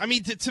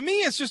me,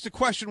 it's just a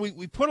question.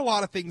 We put a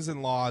lot of things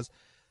in laws,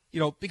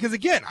 because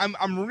again,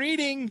 I'm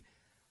reading.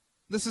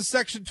 This is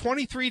section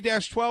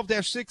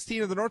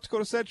 23-12-16 of the North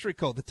Dakota Century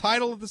Code. The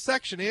title of the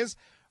section is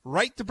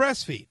Right to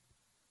Breastfeed.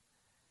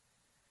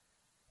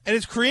 And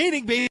it's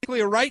creating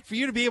basically a right for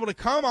you to be able to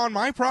come on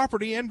my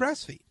property and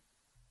breastfeed,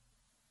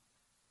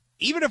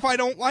 even if I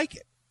don't like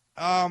it.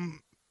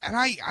 And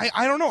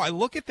I don't know. I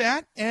look at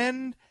that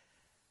and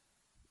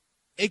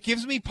it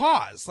gives me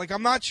pause. Like,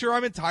 I'm not sure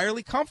I'm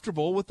entirely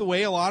comfortable with the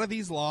way a lot of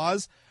these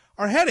laws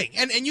are heading.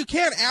 And you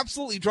can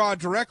absolutely draw a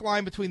direct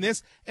line between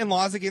this and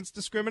laws against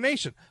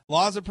discrimination.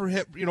 Laws that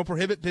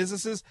prohibit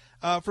businesses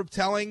from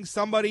telling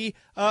somebody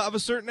of a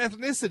certain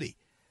ethnicity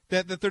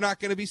that they're not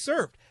going to be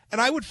served.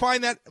 And I would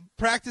find that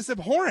practice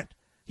abhorrent.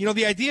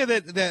 The idea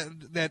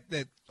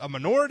that a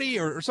minority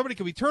or somebody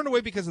can be turned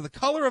away because of the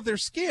color of their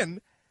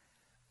skin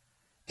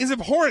is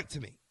abhorrent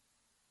to me.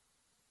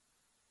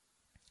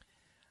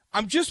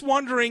 I'm just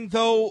wondering,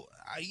 though,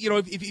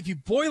 if you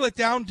boil it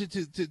down to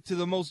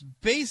the most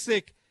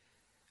basic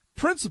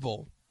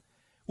principle,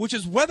 which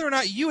is whether or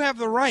not you have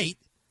the right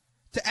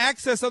to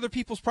access other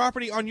people's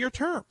property on your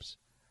terms,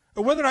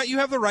 or whether or not you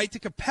have the right to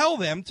compel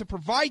them to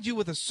provide you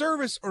with a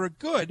service or a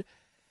good,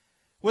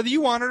 whether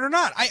you want it or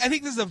not. I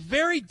think this is a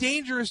very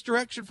dangerous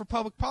direction for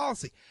public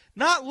policy,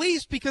 not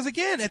least because,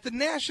 again, at the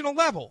national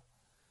level,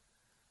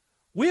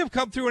 we have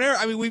come through an era.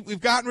 I mean, we've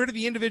gotten rid of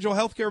the individual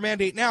health care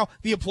mandate now.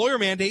 The employer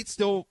mandate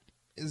still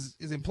is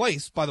in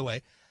place, by the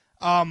way.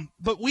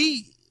 But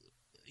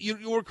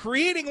we're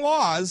creating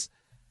laws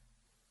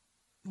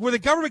where the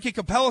government can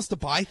compel us to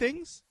buy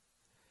things.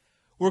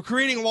 We're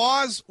creating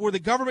laws where the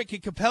government can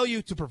compel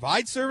you to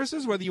provide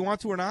services, whether you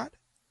want to or not.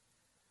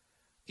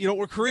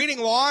 We're creating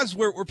laws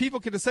where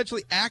people can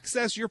essentially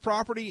access your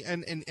property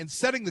and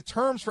setting the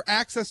terms for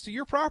access to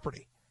your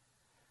property.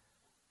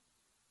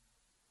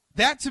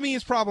 That, to me,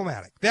 is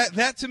problematic.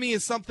 That to me,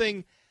 is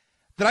something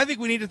that I think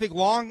we need to think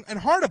long and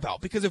hard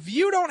about. Because if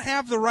you don't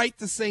have the right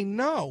to say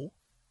no,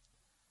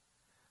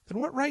 then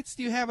what rights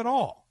do you have at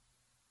all?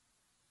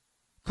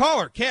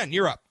 Caller, Ken,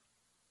 you're up.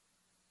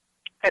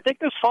 I think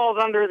this falls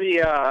under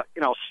the,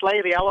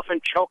 slay the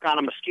elephant, choke on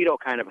a mosquito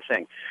kind of a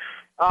thing.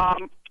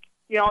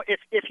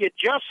 If you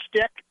just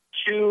stick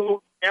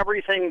to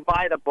everything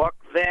by the book,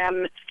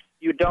 then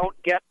you don't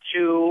get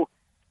to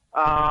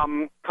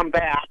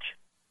combat,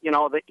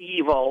 the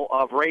evil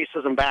of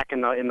racism back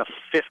in the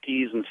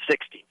 50s and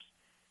 60s.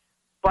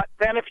 But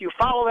then if you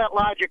follow that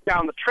logic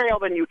down the trail,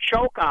 then you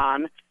choke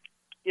on,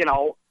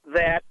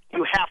 that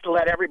you have to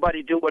let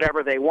everybody do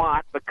whatever they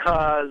want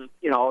because,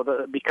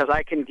 because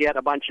I can get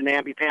a bunch of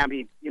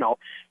namby-pamby,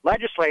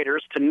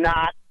 legislators to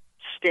not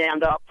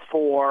stand up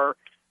for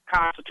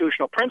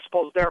constitutional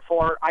principles.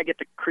 Therefore, I get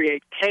to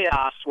create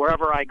chaos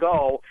wherever I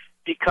go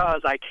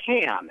because I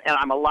can, and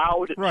I'm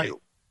allowed to.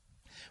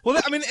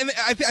 Well, and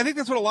I think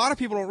that's what a lot of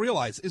people don't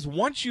realize is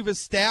once you've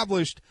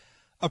established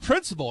a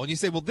principle and you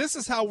say, well, this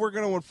is how we're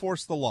going to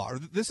enforce the law, or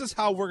this is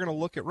how we're going to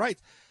look at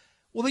rights,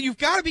 well, then you've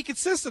got to be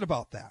consistent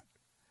about that.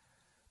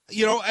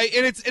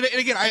 And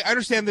again, I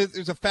understand that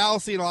there's a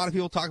fallacy, and a lot of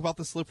people talk about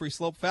the slippery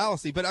slope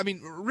fallacy. But I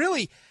mean,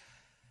 really.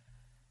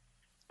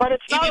 But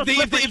it's not a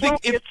slippery slope.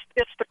 It's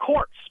the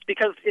courts,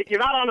 because you're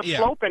not on a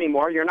slope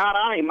anymore. You're not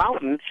on a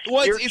mountain.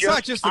 Well, it's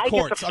not just the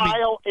courts. I get to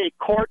file a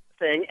court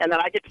thing, and then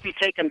I get to be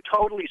taken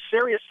totally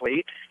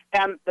seriously.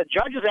 And the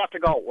judges have to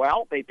go,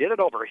 well, they did it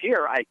over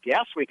here. I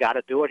guess we got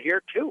to do it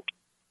here too.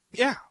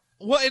 Yeah.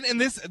 Well, and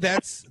this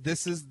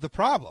is the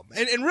problem.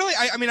 And really,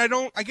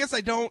 I guess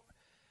I don't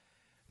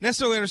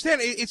necessarily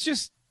understand. It's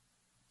just,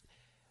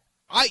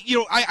 I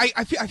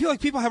feel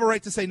like people have a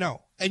right to say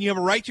no, and you have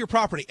a right to your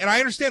property. And I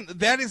understand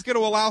that is going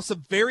to allow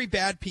some very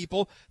bad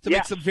people to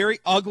make some very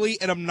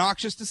ugly and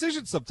obnoxious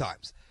decisions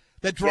sometimes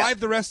that drive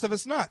the rest of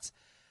us nuts.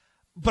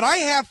 But I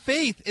have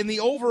faith in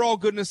the overall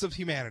goodness of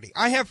humanity.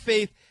 I have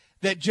faith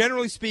that,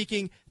 generally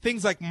speaking,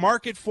 things like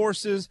market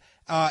forces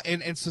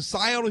and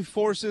societal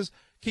forces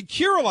can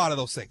cure a lot of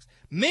those things.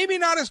 Maybe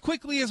not as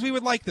quickly as we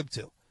would like them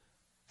to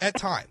at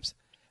times.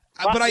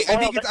 Well, but I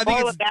think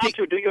it's down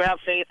to, do you have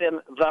faith in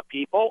the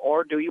people,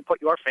 or do you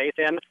put your faith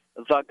in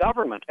the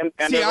government? And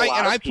there's a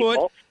lot of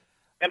people,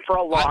 and for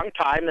a long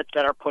time,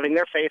 that are putting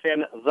their faith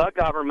in the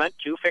government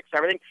to fix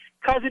everything,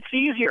 because it's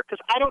easier,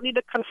 because I don't need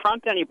to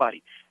confront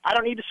anybody. I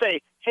don't need to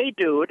say, hey,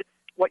 dude,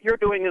 what you're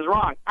doing is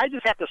wrong. I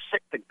just have to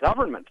sick the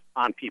government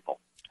on people.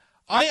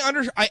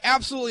 I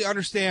absolutely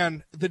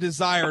understand the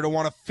desire to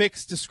want to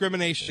fix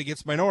discrimination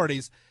against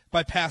minorities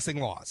by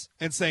passing laws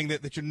and saying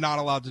that you're not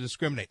allowed to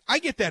discriminate. I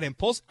get that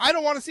impulse. I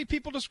don't want to see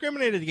people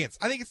discriminated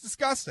against. I think it's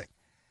disgusting.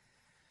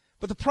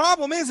 But the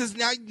problem is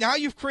now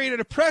you've created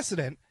a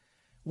precedent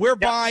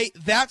whereby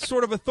that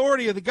sort of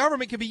authority of the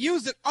government can be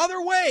used in other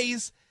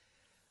ways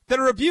that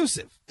are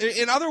abusive,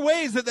 in other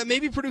ways that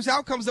maybe produce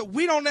outcomes that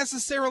we don't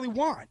necessarily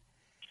want.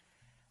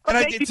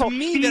 And people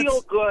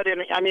feel good,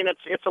 and I mean,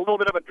 it's a little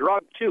bit of a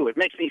drug too. It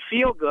makes me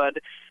feel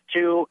good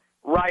to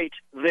right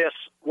this,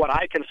 what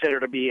I consider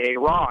to be a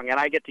wrong, and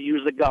I get to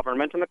use the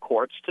government and the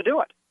courts to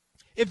do it.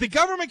 If the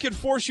government can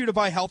force you to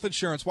buy health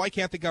insurance, why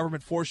can't the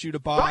government force you to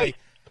buy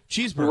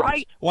cheeseburgers?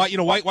 Right.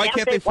 Why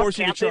can't they force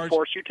you to charge? They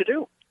force you to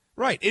do?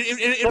 Right.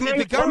 If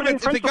the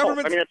government,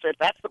 I mean,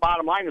 that's the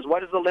bottom line: is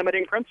what is the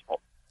limiting principle?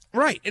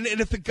 Right. And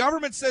if the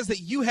government says that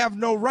you have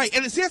no right,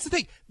 and see, that's the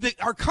thing,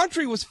 that our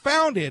country was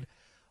founded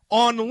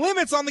on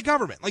limits on the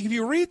government. Like, if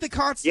you read the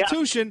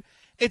Constitution,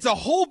 it's a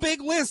whole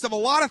big list of a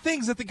lot of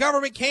things that the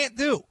government can't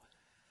do.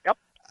 Yep.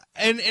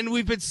 And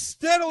we've been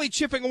steadily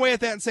chipping away at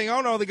that and saying, oh,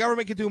 no, the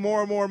government can do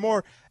more and more and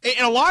more.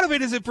 And a lot of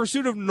it is in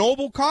pursuit of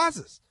noble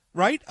causes,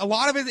 right? A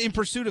lot of it in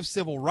pursuit of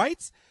civil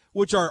rights,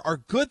 which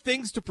are good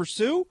things to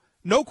pursue,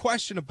 no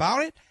question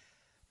about it.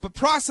 But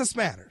process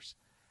matters.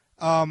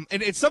 And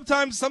it's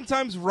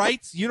sometimes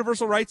rights,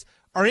 universal rights,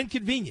 are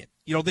inconvenient.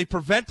 You know, they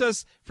prevent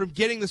us from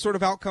getting the sort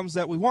of outcomes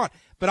that we want.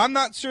 But I'm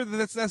not sure that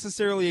that's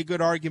necessarily a good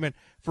argument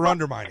for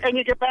undermining. And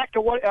you get back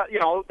to what,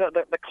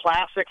 the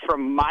classic,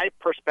 from my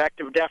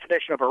perspective,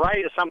 definition of a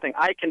right is something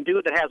I can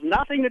do that has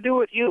nothing to do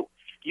with you.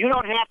 You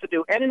don't have to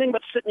do anything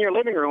but sit in your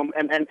living room,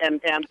 and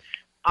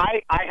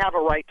I have a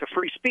right to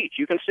free speech.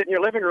 You can sit in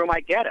your living room, I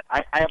get it.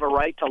 I have a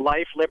right to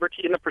life,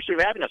 liberty, and the pursuit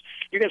of happiness.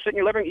 You can sit in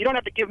your living room. You don't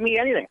have to give me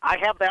anything. I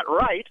have that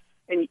right,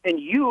 and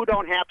you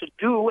don't have to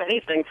do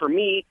anything for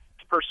me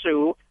to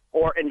pursue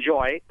or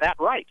enjoy that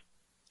right.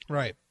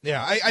 Right.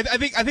 Yeah. I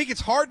think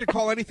it's hard to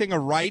call anything a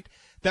right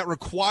that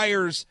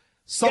requires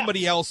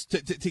somebody else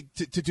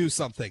to do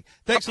something.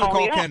 Thanks for the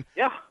call, Ken.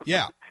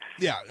 Yeah.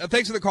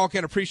 Thanks for the call,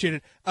 Ken. Appreciate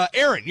it.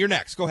 Aaron, you're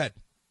next. Go ahead.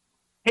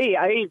 Hey,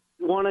 I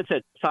wanted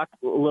to talk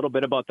a little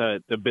bit about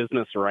the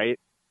business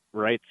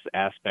rights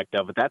aspect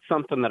of it. That's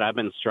something that I've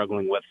been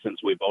struggling with since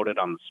we voted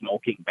on the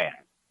smoking ban.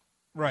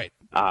 Right.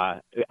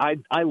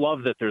 I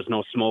love that there's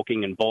no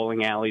smoking in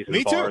bowling alleys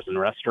and bars and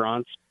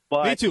restaurants.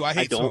 But me too.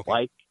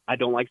 I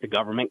don't like the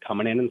government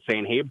coming in and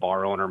saying, "Hey,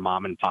 bar owner,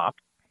 mom and pop,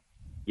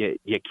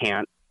 you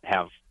can't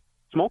have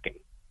smoking."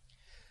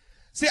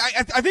 See,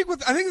 I think the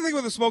thing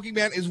with the smoking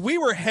ban is we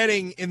were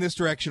heading in this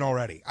direction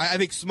already. I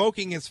think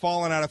smoking has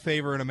fallen out of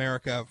favor in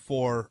America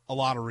for a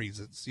lot of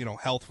reasons. You know,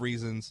 health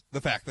reasons, the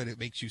fact that it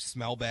makes you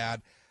smell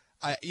bad.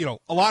 A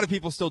lot of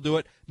people still do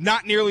it,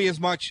 not nearly as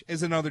much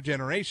as in other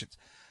generations.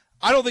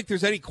 I don't think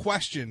there's any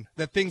question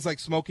that things like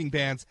smoking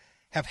bans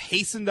have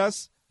hastened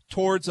us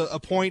towards a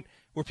point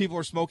where people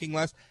are smoking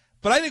less.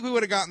 But I think we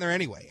would have gotten there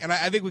anyway. And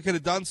I think we could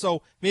have done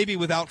so maybe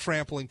without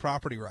trampling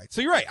property rights.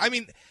 So you're right. I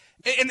mean,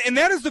 and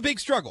that is the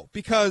big struggle,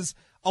 because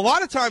a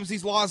lot of times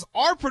these laws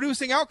are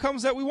producing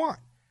outcomes that we want,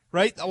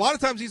 right? A lot of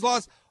times these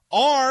laws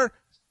are,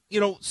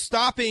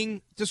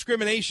 stopping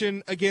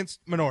discrimination against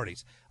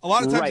minorities. A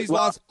lot of times these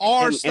laws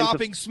are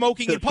stopping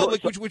smoking in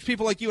public, which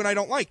people like you and I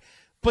don't like.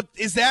 But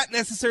is that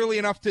necessarily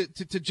enough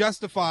to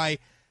justify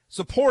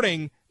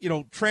supporting,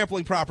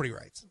 trampling property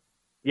rights?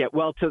 Yeah,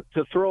 well, to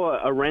throw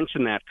a wrench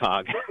in that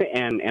cog,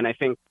 and I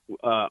think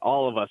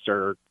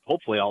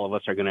hopefully all of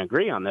us are going to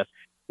agree on this,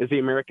 is the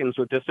Americans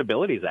with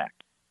Disabilities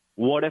Act.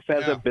 What if,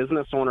 as a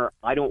business owner,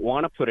 I don't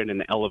want to put in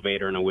an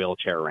elevator and a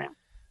wheelchair ramp?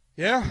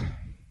 Yeah.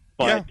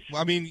 But,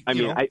 I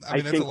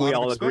think we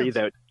all agree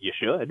that you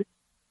should.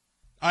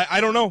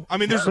 I don't know. I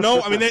mean, there's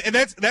no. I mean, and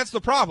that's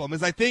the problem.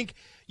 Is I think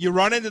you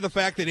run into the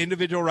fact that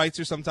individual rights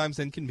are sometimes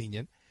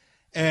inconvenient,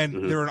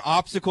 and they're an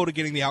obstacle to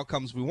getting the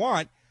outcomes we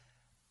want.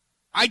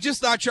 I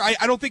just not sure.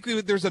 I don't think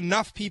there's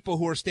enough people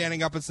who are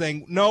standing up and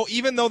saying no,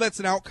 even though that's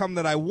an outcome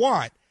that I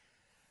want.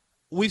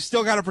 We've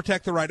still got to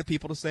protect the right of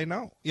people to say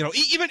no. You know,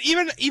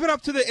 even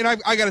up to the, and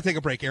I got to take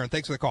a break, Aaron.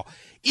 Thanks for the call.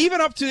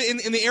 Even up to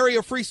in the area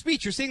of free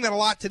speech, you're seeing that a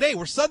lot today,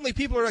 where suddenly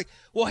people are like,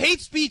 well,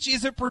 hate speech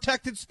isn't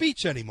protected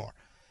speech anymore.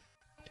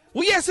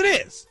 Well, yes, it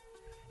is.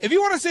 If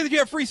you want to say that you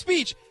have free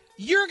speech,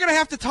 you're going to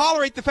have to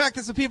tolerate the fact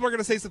that some people are going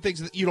to say some things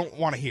that you don't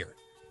want to hear.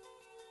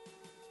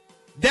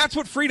 That's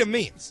what freedom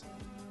means.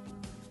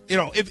 You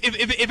know,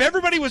 if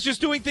everybody was just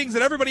doing things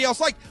that everybody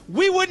else liked,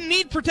 we wouldn't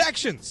need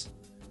protections.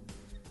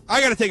 I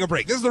got to take a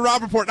break. This is the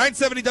Rob Report,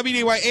 970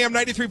 WDY AM,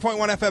 93.1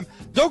 FM.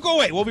 Don't go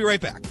away. We'll be right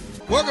back.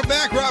 Welcome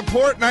back, Rob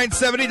Report,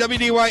 970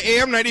 WDY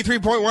AM,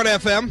 93.1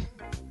 FM.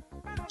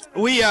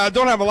 We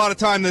don't have a lot of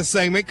time this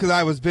segment because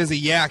I was busy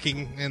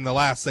yakking in the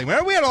last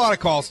segment. We had a lot of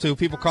calls, too,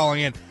 people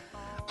calling in.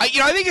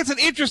 I think it's an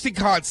interesting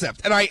concept,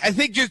 and I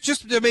think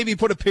just to maybe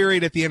put a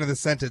period at the end of the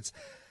sentence,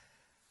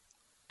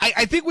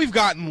 I think we've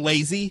gotten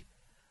lazy.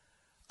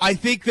 I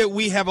think that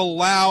we have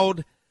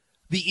allowed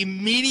the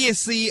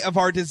immediacy of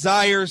our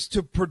desires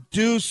to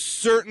produce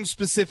certain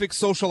specific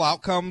social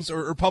outcomes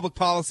or public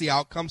policy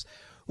outcomes,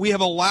 we have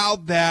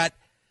allowed that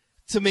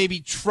to maybe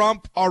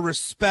trump our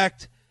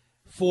respect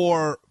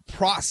for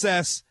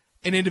process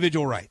and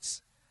individual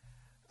rights.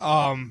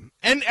 And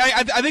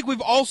I think we've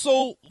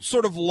also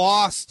sort of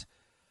lost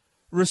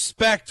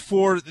respect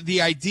for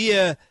the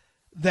idea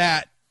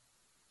that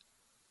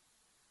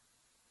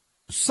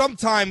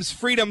sometimes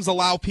freedoms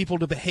allow people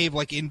to behave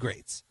like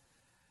ingrates.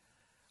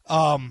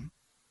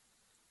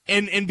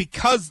 And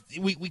because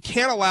we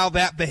can't allow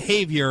that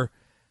behavior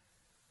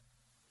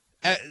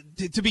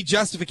to be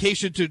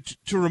justification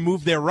to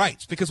remove their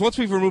rights. Because once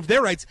we've removed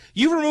their rights,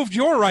 you've removed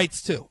your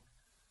rights too.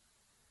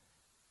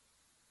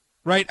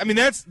 Right? I mean,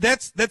 that's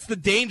the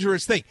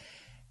dangerous thing.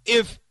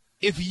 If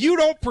you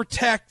don't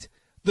protect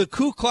the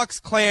Ku Klux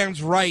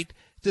Klan's right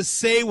to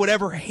say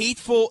whatever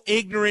hateful,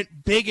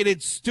 ignorant,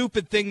 bigoted,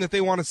 stupid thing that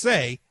they want to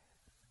say,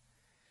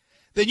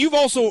 then you've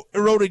also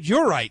eroded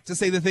your right to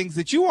say the things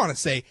that you want to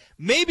say,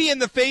 maybe in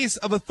the face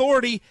of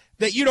authority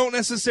that you don't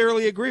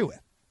necessarily agree with.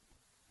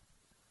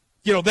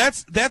 You know,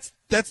 that's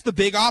the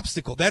big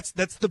obstacle. That's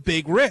the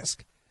big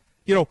risk.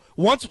 You know,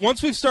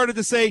 once we've started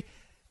to say,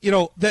 you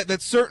know,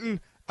 that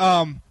certain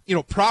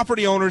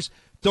property owners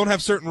don't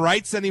have certain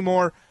rights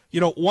anymore,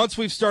 you know, once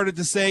we've started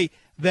to say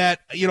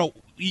that, you know,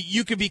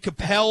 you can be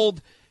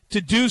compelled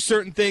to do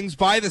certain things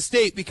by the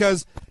state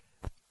because,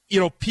 you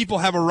know, people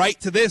have a right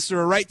to this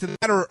or a right to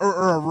that or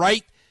a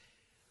right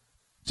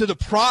to the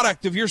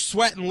product of your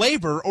sweat and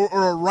labor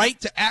or a right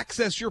to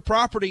access your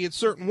property in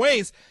certain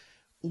ways,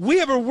 we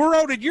have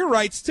eroded your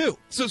rights too.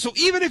 So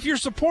even if you're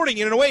supporting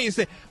it in a way, you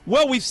say,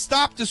 well, we've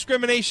stopped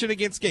discrimination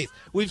against gays.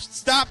 We've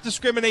stopped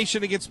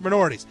discrimination against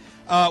minorities.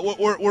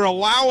 We're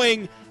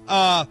allowing,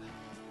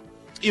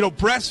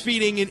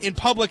 breastfeeding in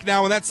public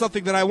now, and that's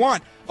something that I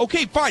want.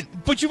 Okay, fine.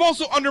 But you've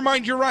also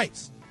undermined your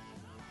rights.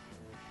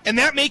 And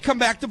that may come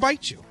back to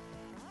bite you.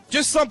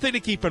 Just something to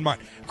keep in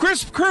mind.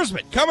 Chris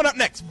Kurzman coming up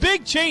next.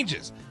 Big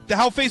changes to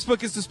how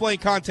Facebook is displaying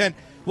content.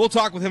 We'll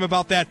talk with him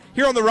about that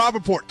here on the Rob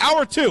Report.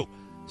 Hour 2,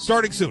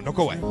 starting soon. Don't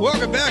go away.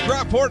 Welcome back.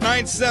 Rob Report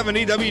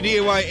 970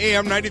 WDAY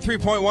AM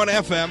 93.1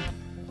 FM.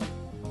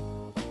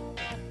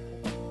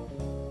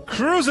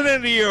 Cruising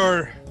into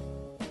your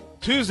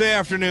Tuesday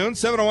afternoon,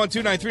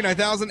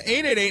 701-293-9000,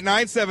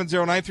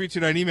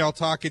 888-970-9329. Email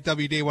talk at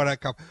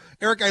WDAY1.com.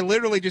 Eric, I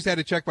literally just had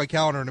to check my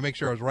calendar to make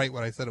sure I was right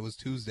when I said it was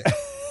Tuesday.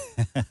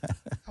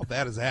 How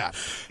bad is that?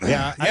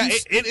 Yeah,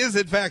 it is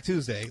in fact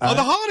Tuesday. The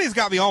holidays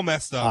got me all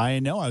messed up. I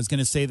know. I was going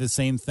to say the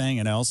same thing,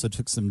 and I also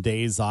took some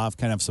days off,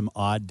 kind of some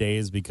odd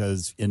days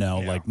because,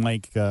 like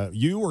Mike,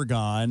 you were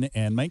gone,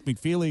 and Mike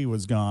McFeely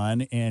was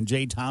gone, and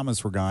Jay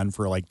Thomas were gone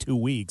for like 2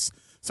 weeks.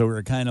 So we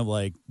were kind of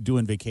like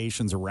doing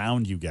vacations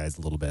around you guys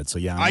a little bit. So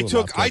yeah, I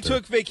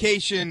took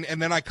vacation,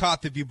 and then I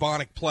caught the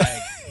bubonic plague.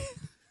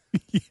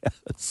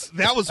 Yes,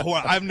 that was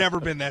horrible. I've never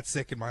been that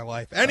sick in my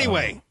life.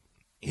 Anyway.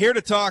 Here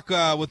to talk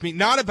with me,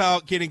 not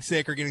about getting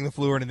sick or getting the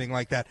flu or anything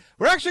like that.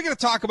 We're actually going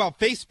to talk about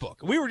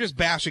Facebook. We were just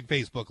bashing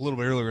Facebook a little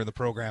bit earlier in the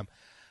program.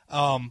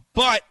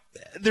 But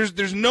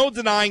there's no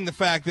denying the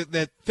fact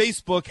that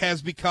Facebook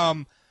has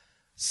become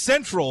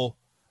central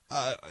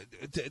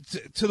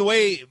to the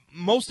way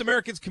most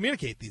Americans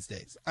communicate these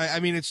days. I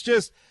mean,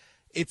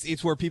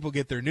 it's where people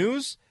get their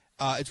news.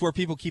 It's where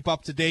people keep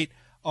up to date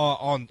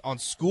on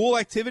school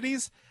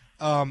activities.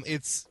 I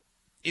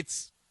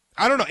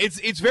don't know.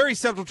 It's very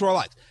central to our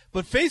lives.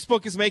 But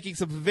Facebook is making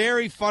some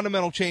very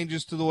fundamental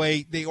changes to the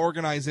way they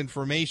organize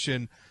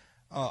information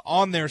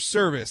on their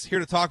service. Here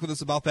to talk with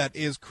us about that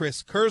is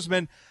Chris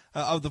Kurzman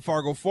of the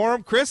Fargo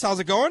Forum. Chris, how's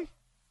it going?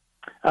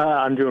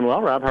 I'm doing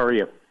well, Rob. How are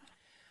you?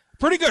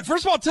 Pretty good.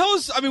 First of all, tell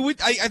us,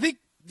 I think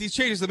these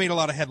changes have made a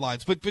lot of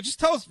headlines, but just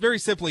tell us very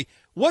simply,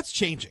 what's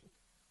changing?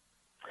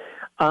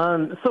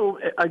 So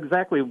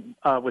exactly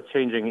what's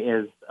changing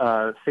is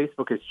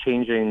Facebook is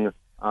changing,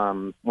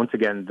 once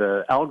again,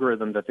 the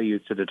algorithm that they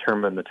use to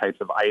determine the types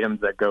of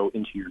items that go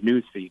into your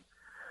news feed.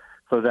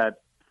 So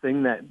that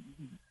thing that,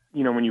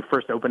 when you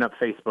first open up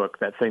Facebook,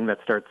 that thing that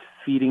starts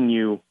feeding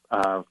you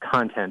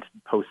content,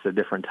 posts a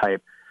different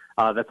type,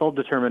 that's all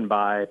determined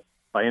by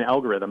an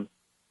algorithm.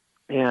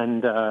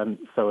 And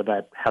so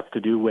that has to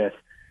do with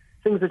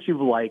things that you've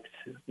liked,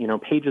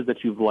 pages that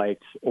you've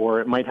liked,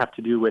 or it might have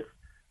to do with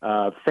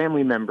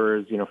family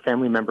members.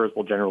 Family members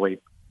will generally,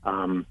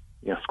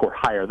 score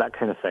higher, that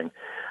kind of thing.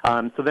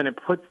 So then it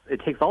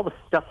takes all the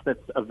stuff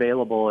that's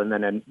available and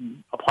then it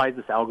applies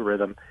this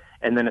algorithm,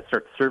 and then it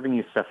starts serving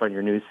you stuff on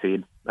your news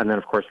feed. And then,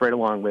 of course, right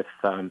along with,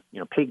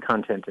 paid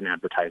content and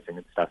advertising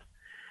and stuff.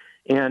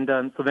 And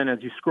so then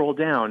as you scroll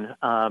down,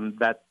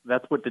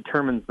 that's what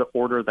determines the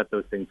order that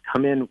those things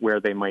come in,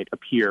 where they might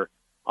appear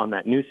on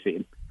that news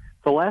feed.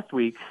 So last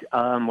week,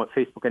 what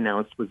Facebook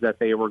announced was that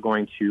they were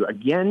going to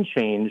again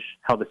change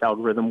how this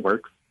algorithm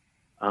works.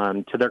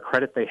 To their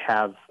credit, they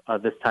have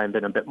this time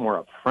been a bit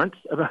more upfront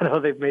about how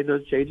they've made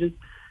those changes.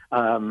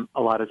 A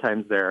lot of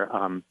times they're,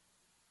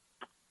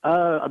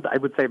 I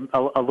would say,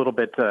 a little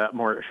bit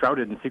more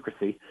shrouded in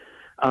secrecy.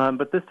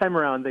 But this time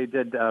around, they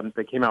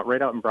came out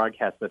right out in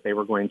broadcast that they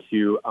were going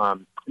to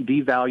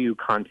devalue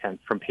content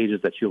from pages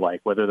that you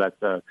like, whether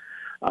that's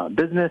a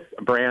business,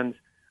 a brand,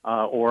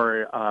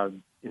 or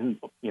in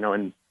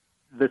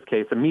this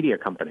case, a media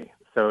company.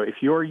 So if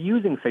you're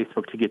using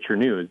Facebook to get your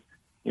news,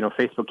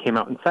 Facebook came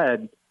out and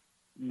said,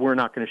 we're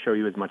not going to show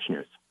you as much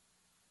news.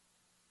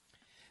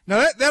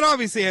 Now, that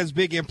obviously has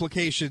big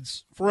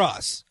implications for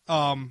us,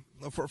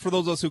 for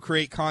those of us who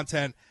create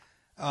content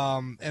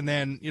and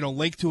then,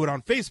 link to it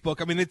on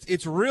Facebook. I mean,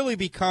 it's really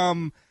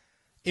become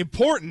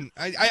important.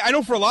 I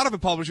know for a lot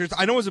of publishers,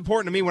 I know it was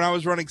important to me when I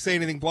was running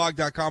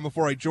SayAnythingBlog.com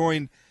before I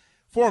joined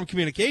Forum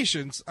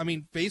Communications. I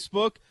mean,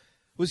 Facebook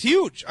was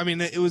huge. I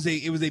mean, it was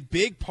a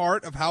big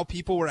part of how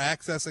people were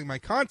accessing my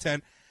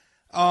content.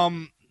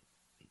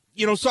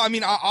 So I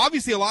mean,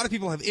 obviously a lot of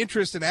people have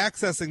interest in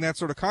accessing that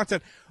sort of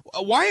content.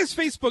 Why is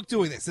Facebook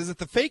doing this? Is it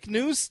the fake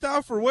news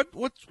stuff, or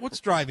what's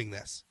driving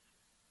this?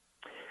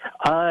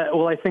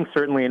 Well, I think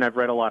certainly, and I've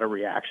read a lot of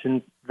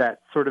reactions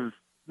that sort of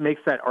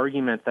makes that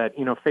argument that,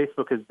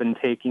 Facebook has been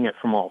taking it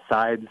from all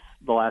sides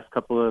the last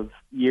couple of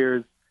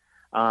years,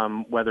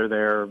 whether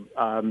they're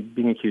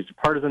being accused of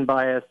partisan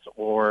bias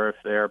or if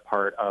they're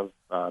part of,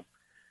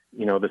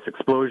 this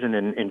explosion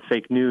in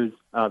fake news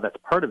that's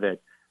part of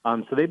it.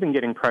 So they've been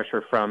getting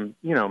pressure from,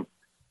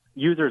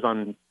 users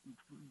on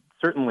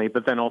certainly,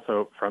 but then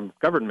also from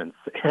governments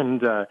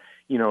and,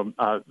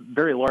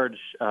 very large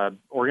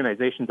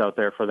organizations out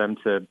there for them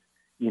to,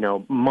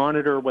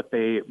 monitor what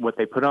they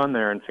put on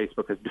there. And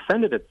Facebook has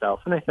defended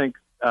itself, and I think,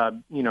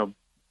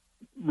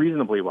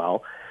 reasonably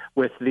well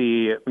with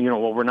the,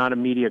 we're not a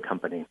media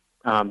company,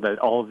 that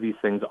all of these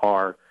things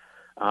are,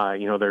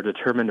 they're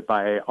determined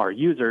by our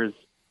users,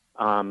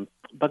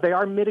 but they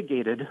are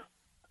mitigated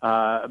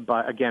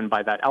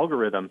by that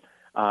algorithm,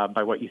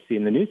 by what you see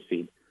in the news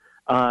feed.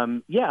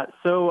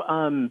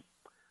 So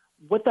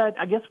what that,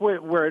 I guess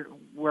where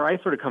I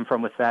sort of come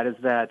from with that is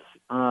that,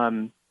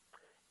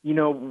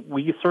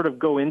 we sort of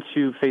go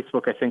into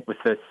Facebook, I think, with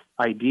this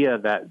idea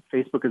that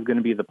Facebook is going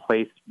to be the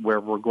place where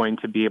we're going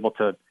to be able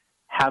to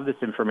have this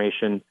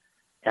information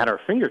at our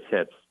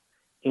fingertips.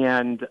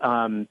 And,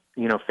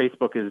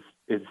 Facebook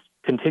is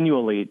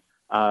continually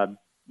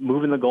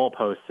moving the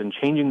goalposts and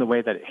changing the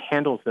way that it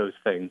handles those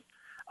things.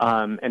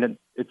 And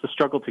it's a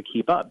struggle to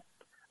keep up.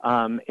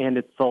 And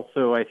it's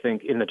also, I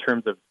think, in the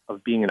terms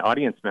of being an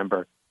audience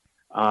member,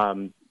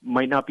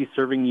 might not be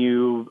serving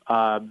you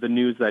the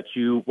news that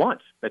you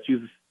want, that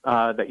you've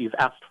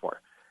asked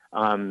for.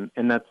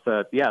 And that's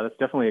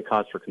definitely a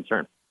cause for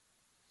concern.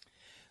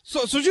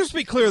 So just to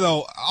be clear,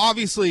 though,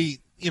 obviously,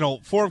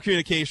 Forum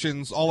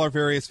Communications, all our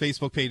various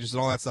Facebook pages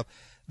and all that stuff,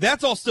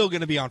 that's all still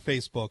going to be on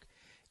Facebook.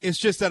 It's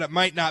just that it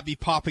might not be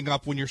popping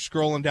up when you're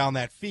scrolling down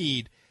that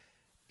feed.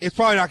 It's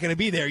probably not going to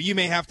be there. You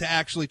may have to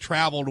actually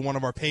travel to one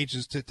of our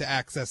pages to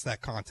access that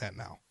content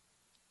now.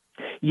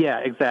 Yeah,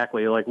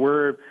 exactly. Like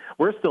we're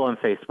still on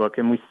Facebook,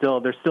 and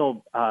there's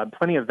still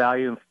plenty of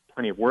value and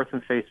plenty of worth in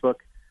Facebook,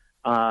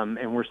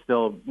 and we're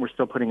still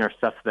putting our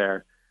stuff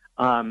there.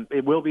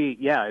 It will be,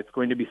 it's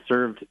going to be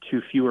served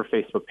to fewer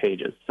Facebook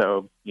pages.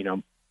 So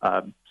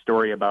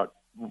story about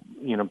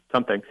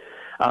something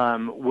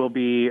will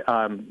be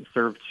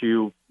served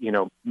to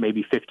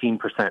maybe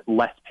 15%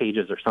 less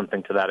pages or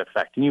something to that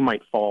effect, and you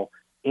might fall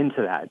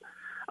into that.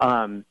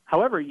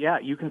 However,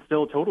 you can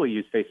still totally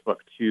use Facebook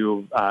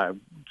to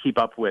keep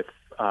up with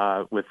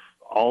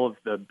all of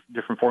the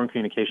different Foreign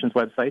Communications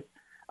websites.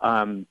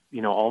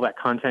 All that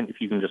content.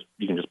 If you can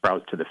just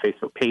browse to the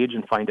Facebook page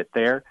and find it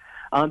there.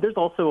 There's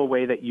also a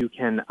way that you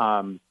can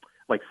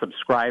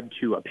subscribe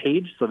to a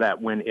page so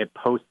that when it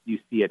posts, you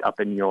see it up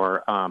in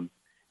your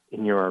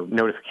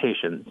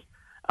notifications.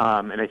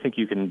 And I think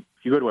if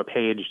you go to a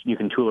page, you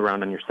can tool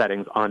around on your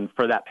settings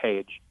for that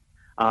page.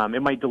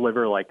 It might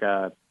deliver like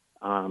a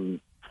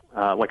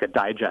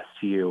digest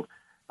to you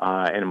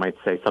and it might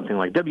say something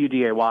like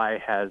WDAY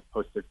has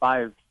posted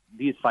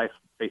these five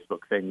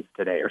Facebook things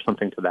today, or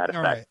something to that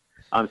effect.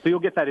 Right. So you'll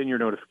get that in your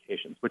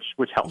notifications,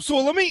 which helps.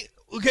 So let me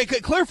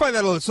clarify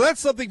that a little. So that's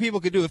something people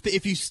could do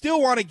if you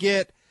still want to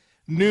get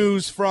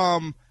news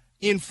from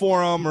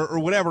Inforum or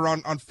whatever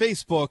on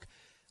Facebook.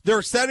 There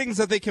are settings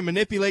that they can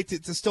manipulate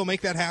to still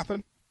make that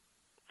happen.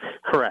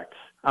 Correct.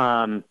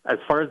 As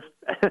far as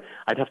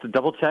I'd have to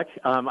double check.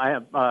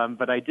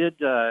 But I did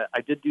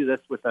do this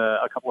with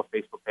a couple of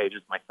Facebook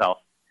pages myself.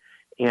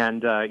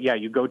 And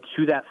you go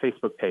to that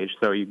Facebook page.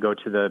 So you go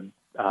to the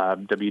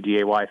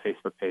WDAY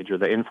Facebook page or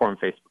the Inforum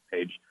Facebook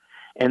page,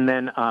 and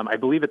then I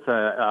believe it's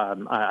I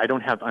apologize, I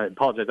don't have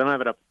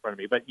it up in front of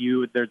me. But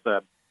there's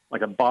a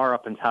bar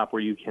up on top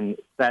where you can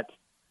set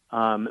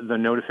the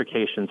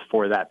notifications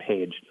for that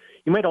page.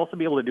 You might also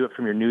be able to do it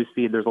from your news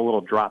feed. There's a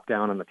little drop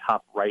down in the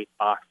top right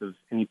box of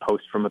any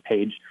post from a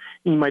page.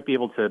 You might be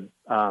able to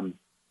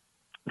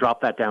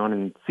drop that down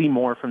and see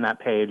more from that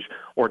page,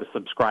 or to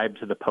subscribe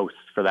to the posts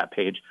for that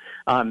page.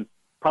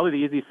 Probably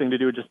the easiest thing to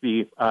do would just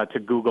be to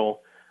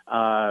Google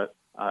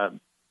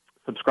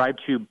subscribe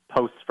to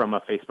posts from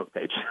a Facebook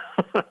page,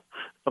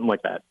 something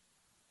like that.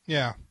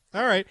 Yeah.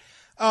 All right.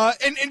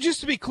 And just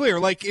to be clear,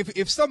 like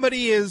if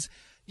somebody is,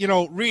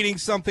 reading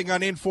something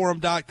on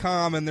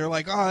Inforum.com and they're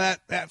like, oh,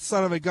 that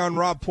son of a gun,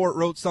 Rob Port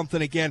wrote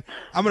something again,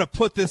 I'm going to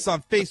put this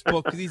on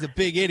Facebook because he's a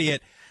big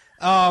idiot.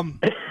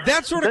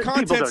 That sort of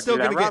content's still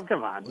going to get.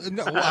 Come on.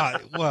 No,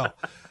 well,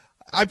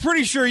 I'm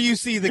pretty sure you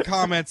see the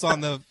comments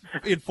on the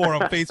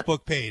Inforum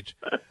Facebook page.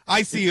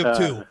 I see them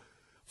too.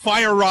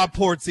 Fire Rob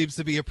Port seems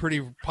to be a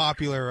pretty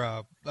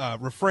popular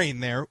refrain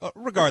there.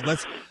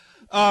 Regardless,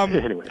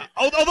 anyway.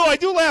 Although I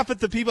do laugh at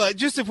the people.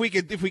 Just if we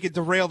could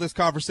derail this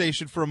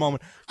conversation for a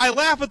moment, I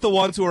laugh at the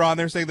ones who are on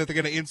there saying that they're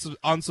going to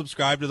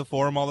unsubscribe to the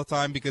forum all the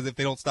time because if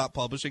they don't stop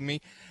publishing me,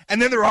 and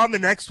then they're on the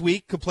next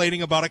week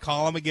complaining about a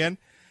column again,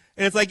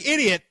 and it's like,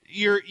 idiot,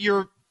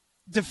 you're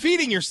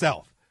defeating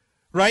yourself,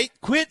 right?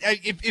 Quit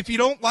if you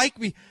don't like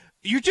me.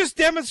 You're just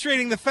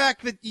demonstrating the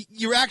fact that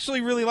you actually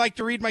really like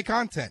to read my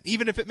content,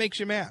 even if it makes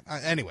you mad.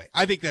 Anyway,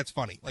 I think that's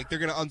funny. Like, they're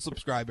going to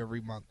unsubscribe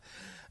every month.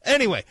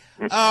 Anyway,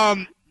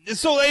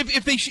 so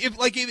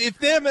if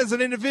them as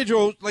an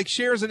individual like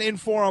shares an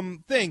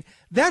Inforum thing,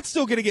 that's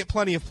still going to get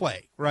plenty of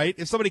play, right?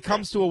 If somebody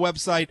comes to a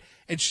website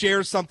and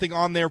shares something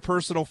on their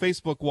personal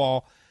Facebook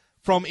wall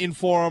from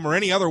Inforum or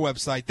any other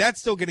website, that's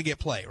still going to get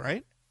play,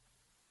 right?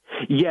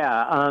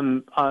 Yeah,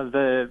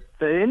 the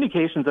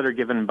indications that are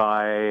given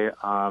by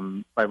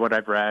what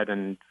I've read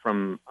and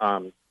from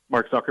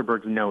Mark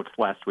Zuckerberg's notes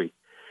last week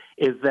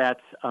is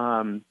that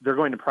they're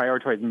going to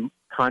prioritize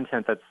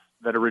content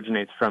that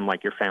originates from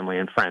like your family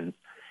and friends.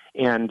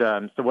 And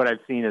so what I've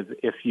seen is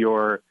if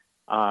you're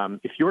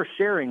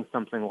sharing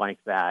something like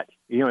that,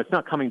 it's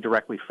not coming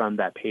directly from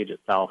that page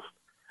itself.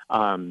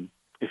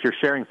 If you're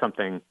sharing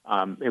something,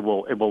 it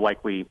will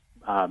likely.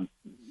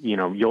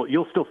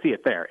 You'll still see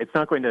it there. It's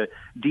not going to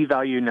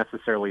devalue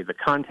necessarily the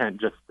content,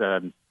 just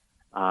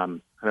how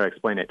do I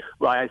explain it?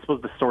 Well, I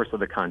suppose the source of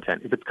the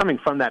content. If it's coming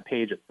from that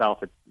page itself,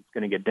 it's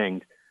going to get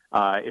dinged.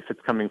 If it's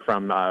coming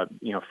from a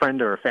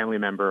friend or a family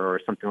member or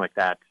something like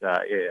that,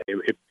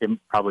 it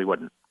probably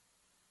wouldn't.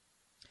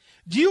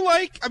 Do you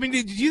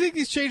think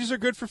these changes are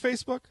good for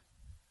Facebook?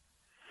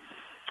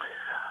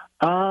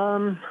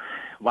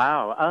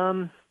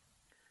 Wow.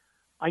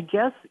 I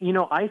guess,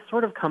 I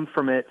sort of come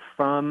from it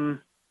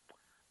from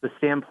the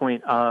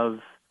standpoint of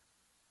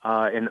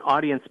an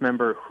audience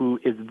member who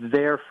is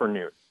there for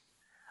news.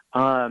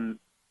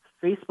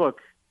 Facebook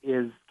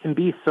can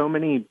be so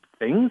many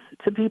things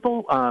to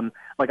people. I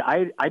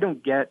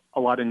don't get a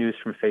lot of news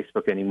from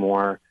Facebook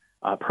anymore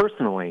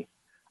personally.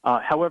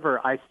 However,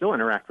 I still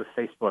interact with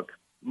Facebook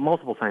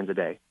multiple times a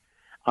day.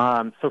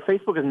 So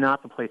Facebook is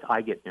not the place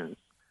I get news.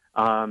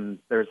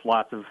 There's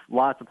lots of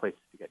places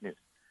to get news.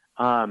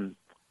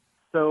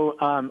 So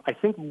I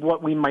think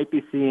what we might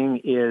be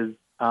seeing is,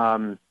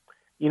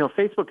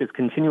 Facebook is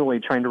continually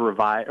trying to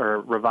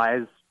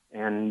revise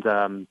and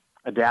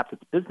adapt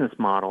its business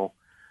model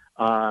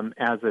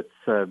as it's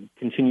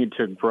continued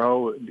to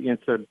grow.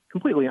 It's a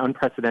completely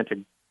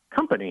unprecedented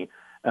company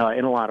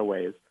in a lot of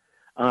ways.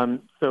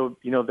 So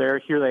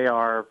here they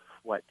are,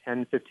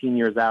 10, 15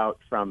 years out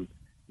from,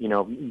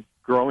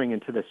 growing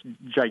into this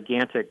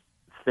gigantic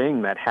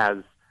thing that has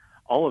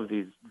all of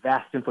these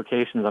vast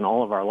implications on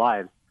all of our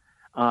lives.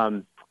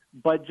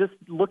 But just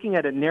looking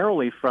at it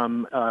narrowly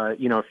from,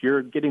 if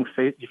you're getting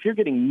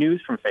news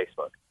from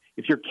Facebook,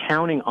 if you're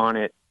counting on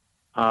it,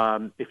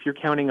 if you're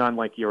counting on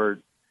like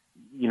you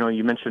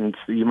mentioned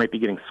you might be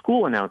getting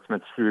school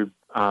announcements through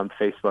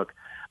Facebook,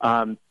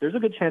 there's a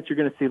good chance you're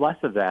going to see less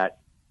of that,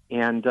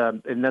 and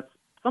that's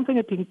something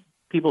that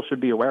people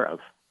should be aware of.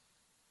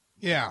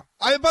 Yeah.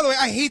 By the way,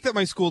 I hate that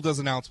my school does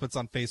announcements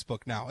on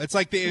Facebook now. It's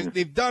like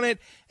they've done it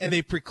and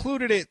they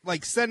precluded it,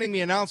 like sending me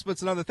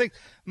announcements and other things.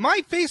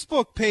 My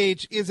Facebook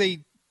page is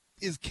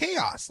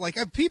chaos. Like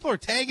people are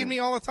tagging me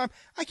all the time.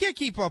 I can't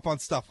keep up on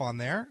stuff on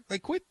there.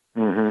 Like quit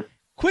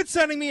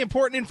sending me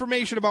important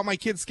information about my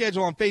kid's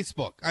schedule on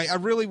Facebook. I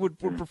really would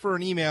prefer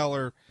an email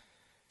or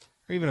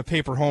or even a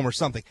paper home or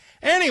something.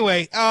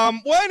 Anyway,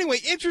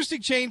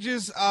 interesting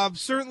changes,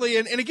 certainly.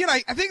 And again, I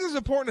think this is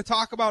important to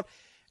talk about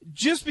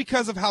just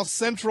because of how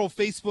central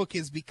Facebook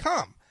has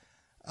become.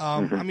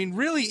 I mean,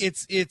 really,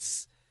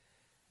 it's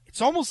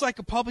almost like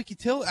a public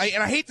utility.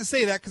 And I hate to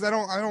say that because I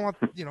don't want,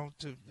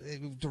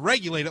 to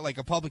regulate it like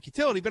a public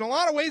utility, but in a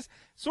lot of ways,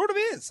 sort of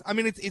is. I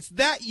mean, it's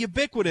that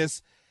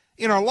ubiquitous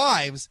in our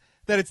lives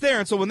that it's there.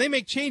 And so when they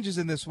make changes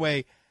in this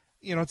way,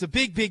 it's a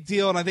big, big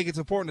deal, and I think it's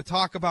important to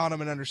talk about them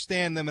and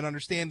understand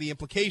the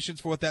implications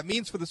for what that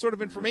means for the sort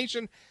of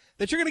information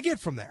that you're going to get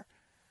from there.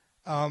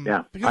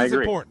 Because I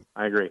agree. Important.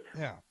 I agree.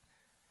 Yeah.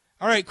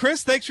 All right,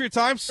 Chris, thanks for your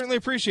time. Certainly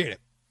appreciate it.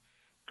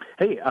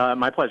 Hey,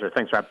 my pleasure.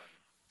 Thanks, Rob.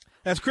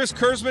 That's Chris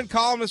Kurzman,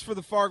 columnist for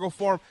the Fargo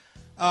Forum.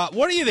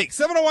 What do you think?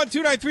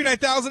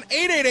 701-293-9000,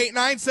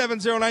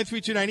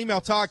 888-970-9329.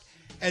 Email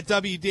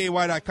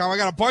talk@WDAY.com. I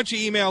got a bunch of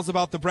emails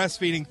about the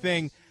breastfeeding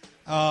thing.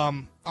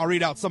 I'll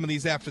read out some of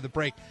these after the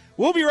break.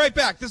 We'll be right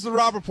back. This is the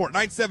Rob Report,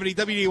 970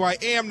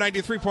 WDAY AM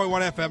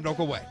 93.1 FM. Don't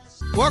go away.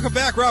 Welcome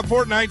back, Rob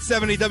Report,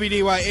 970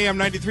 WDAY AM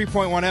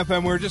 93.1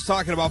 FM. We were just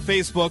talking about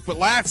Facebook, but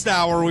last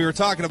hour we were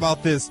talking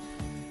about this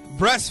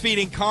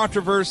breastfeeding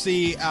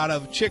controversy out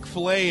of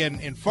Chick-fil-A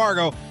in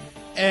Fargo,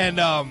 and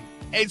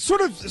it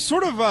sort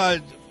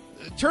of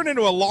turned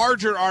into a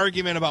larger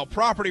argument about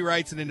property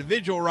rights and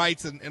individual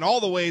rights and all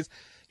the ways,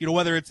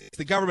 whether it's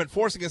the government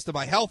forcing us to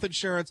buy health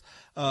insurance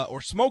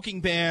or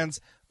smoking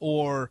bans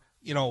or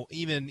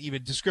even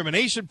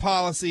discrimination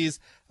policies,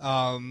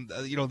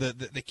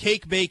 the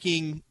cake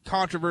baking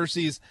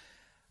controversies.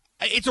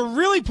 It's a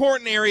really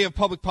important area of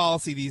public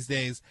policy these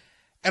days,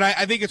 and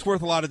I think it's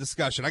worth a lot of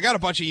discussion. I got a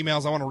bunch of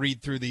emails. I want to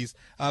read through these.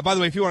 By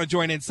the way, if you want to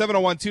join in,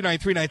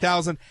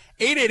 701-293-9000,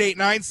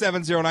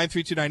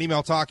 888-970-9329,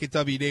 email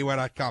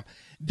talk@WDAY.com.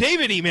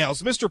 David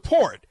emails, Mr.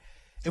 Port,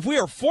 if we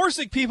are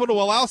forcing people to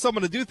allow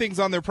someone to do things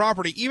on their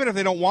property, even if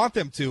they don't want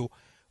them to,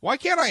 why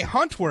can't I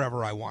hunt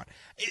wherever I want?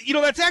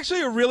 That's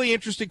actually a really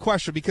interesting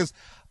question because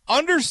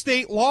under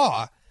state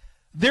law,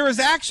 there is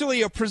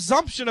actually a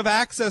presumption of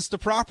access to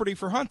property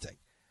for hunting.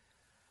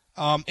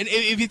 And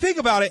if you think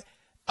about it,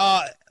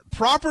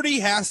 property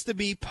has to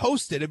be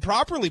posted and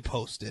properly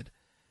posted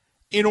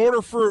in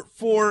order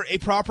for a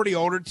property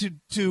owner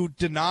to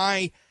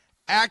deny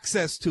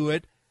access to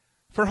it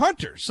for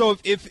hunters. So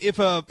if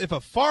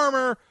a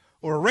farmer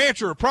or a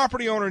rancher or a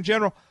property owner in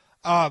general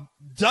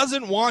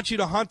doesn't want you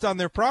to hunt on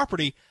their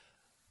property,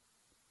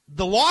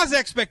 the law's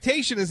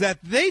expectation is that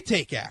they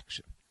take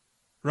action,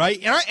 right?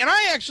 And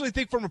I actually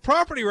think from a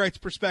property rights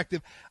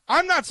perspective,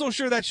 I'm not so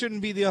sure that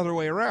shouldn't be the other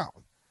way around,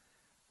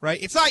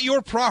 right? It's not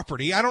your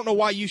property. I don't know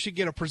why you should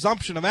get a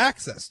presumption of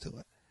access to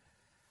it.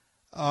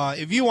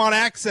 If you want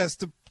access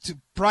to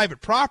private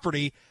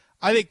property,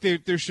 I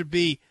think there should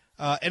be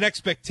an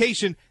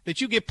expectation that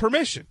you get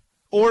permission.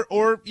 Or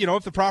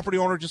if the property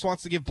owner just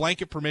wants to give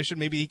blanket permission,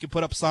 maybe he can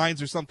put up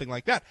signs or something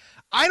like that.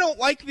 I don't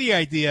like the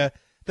idea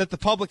that the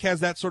public has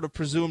that sort of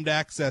presumed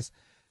access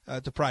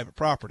to private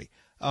property.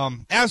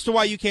 As to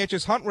why you can't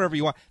just hunt wherever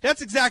you want,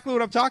 that's exactly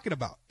what I'm talking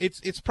about.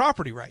 It's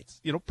property rights.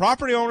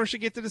 Property owners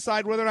should get to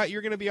decide whether or not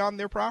you're going to be on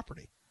their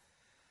property.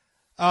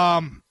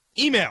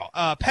 Email,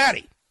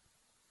 Patty.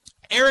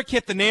 Eric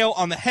hit the nail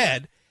on the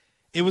head.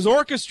 It was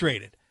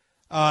orchestrated.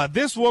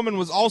 This woman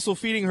was also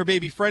feeding her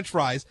baby French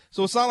fries,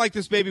 so it's not like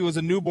this baby was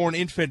a newborn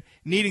infant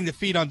needing to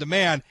feed on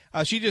demand.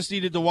 She just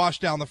needed to wash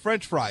down the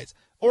French fries.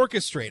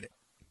 Orchestrated.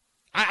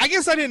 I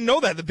guess I didn't know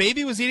that. The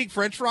baby was eating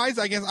French fries?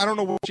 I don't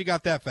know where she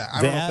got that fact.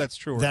 I don't know if that's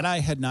true or that not. I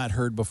had not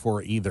heard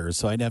before either,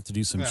 so I'd have to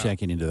do some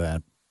checking into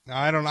that.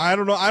 I don't know. I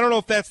don't know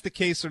if that's the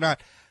case or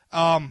not.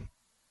 I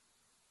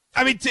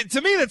mean,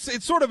 to me,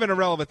 it's sort of an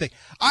irrelevant thing.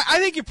 I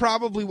think it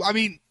probably,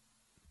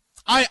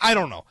 I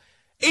don't know.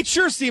 It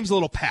sure seems a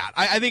little pat.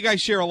 I think I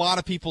share a lot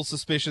of people's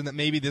suspicion that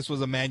maybe this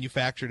was a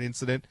manufactured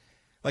incident.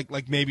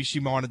 Like maybe she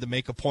wanted to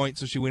make a point,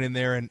 so she went in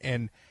there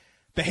and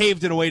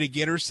behaved in a way to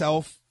get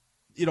herself,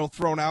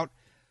 thrown out.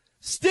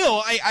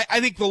 Still, I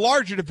think the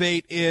larger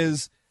debate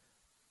is,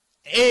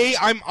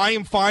 I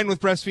am fine with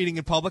breastfeeding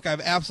in public. I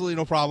have absolutely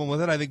no problem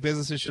with it. I think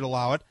businesses should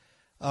allow it.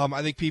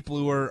 I think people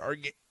who are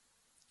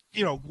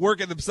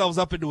working themselves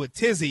up into a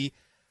tizzy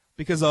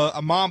because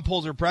a mom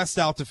pulls her breast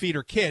out to feed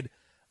her kid,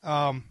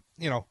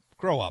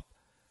 grow up.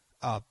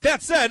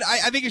 That said,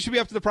 I think it should be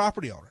up to the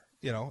property owner,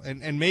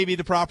 and maybe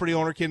the property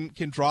owner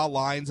can draw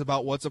lines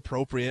about what's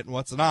appropriate and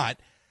what's not.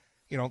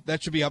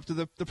 That should be up to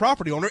the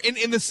property owner.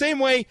 In the same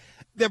way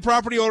that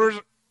property owners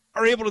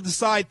are able to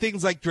decide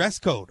things like dress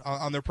code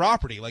on their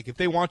property. Like if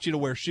they want you to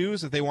wear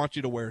shoes, if they want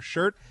you to wear a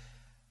shirt,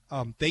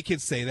 they can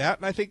say that,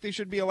 and I think they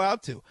should be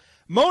allowed to.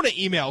 Mona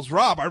emails,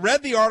 Rob, I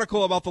read the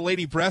article about the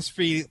lady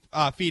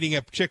breastfeeding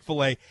at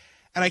Chick-fil-A,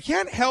 and I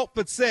can't help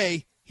but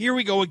say, here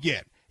we go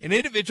again. An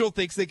individual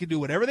thinks they can do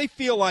whatever they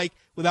feel like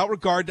without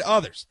regard to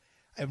others.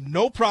 I have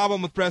no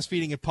problem with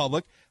breastfeeding in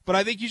public, but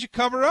I think you should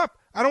cover up.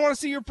 I don't want to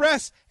see your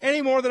breasts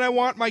any more than I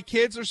want my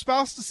kids or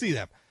spouse to see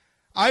them.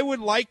 I would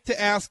like to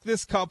ask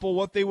this couple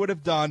what they would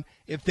have done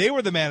if they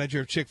were the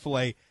manager of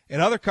Chick-fil-A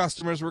and other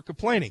customers were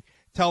complaining.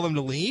 Tell them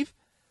to leave?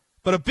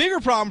 But a bigger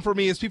problem for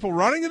me is people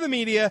running to the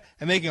media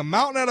and making a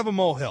mountain out of a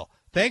molehill.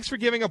 Thanks for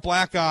giving a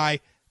black eye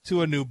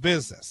to a new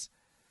business.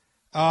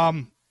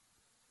 I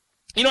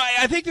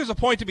think there's a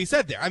point to be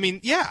said there. I mean,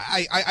 yeah,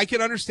 I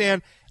can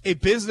understand a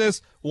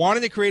business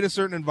wanting to create a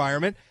certain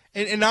environment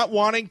and not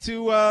wanting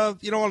to,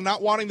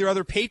 not wanting their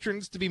other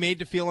patrons to be made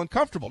to feel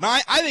uncomfortable. Now,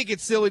 I think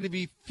it's silly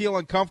to feel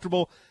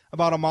uncomfortable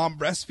about a mom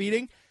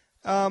breastfeeding,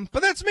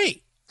 but that's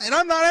me, and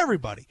I'm not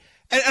everybody.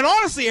 And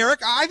honestly, Eric,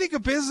 I think a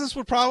business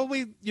would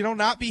probably,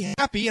 not be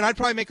happy, and I'd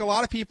probably make a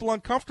lot of people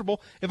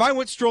uncomfortable if I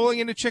went strolling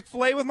into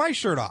Chick-fil-A with my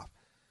shirt off.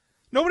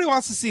 Nobody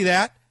wants to see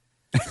that,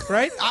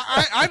 right?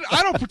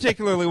 I don't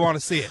particularly want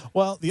to see it.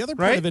 Well, the other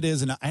part of it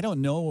is, and I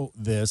don't know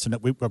this, and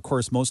of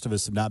course, most of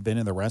us have not been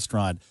in the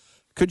restaurant.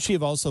 Could she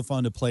have also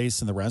found a place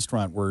in the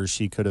restaurant where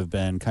she could have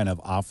been kind of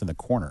off in the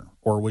corner?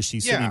 Or was she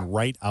sitting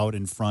right out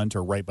in front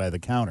or right by the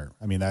counter?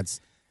 I mean,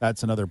 that's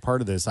another part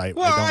of this. I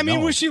don't know.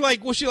 was she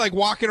like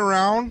walking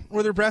around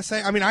with her breasts?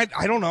 I mean, I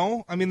don't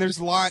know. I mean, there's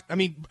a lot. I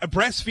mean,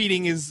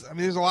 breastfeeding is. I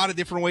mean, there's a lot of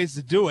different ways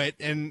to do it,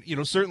 and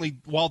certainly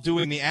while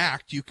doing the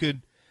act, you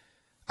could,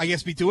 I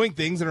guess, be doing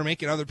things that are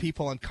making other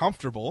people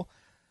uncomfortable,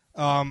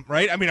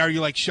 right? I mean, are you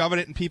like shoving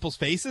it in people's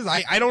faces?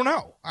 I don't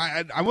know.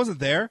 I wasn't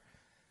there,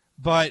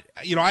 but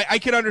I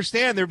can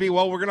understand there'd be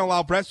we're going to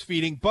allow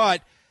breastfeeding,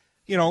 but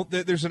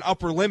there's an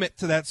upper limit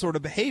to that sort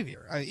of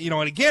behavior.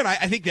 And again, I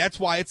think that's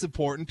why it's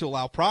important to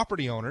allow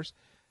property owners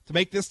to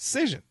make this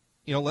decision.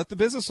 Let the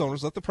business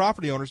owners, let the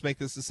property owners make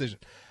this decision.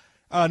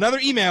 Another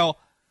email.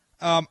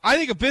 I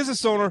think a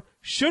business owner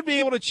should be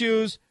able to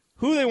choose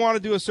who they want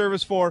to do a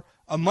service for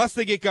unless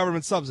they get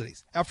government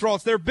subsidies. After all,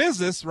 it's their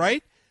business,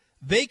 right?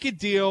 They could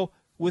deal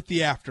with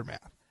the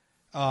aftermath.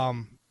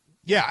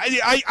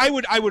 I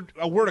would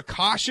a word of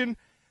caution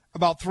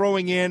about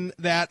throwing in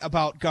that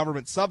about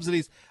government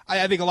subsidies.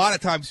 I think a lot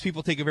of times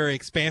people take a very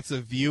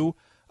expansive view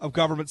of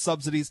government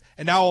subsidies,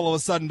 and now all of a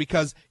sudden,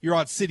 because you're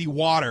on city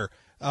water,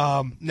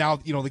 now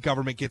the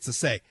government gets a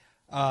say.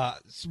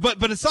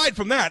 But aside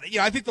from that,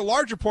 I think the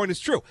larger point is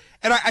true,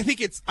 and I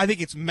think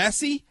it's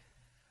messy.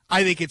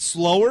 I think it's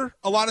slower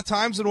a lot of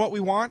times than what we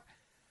want.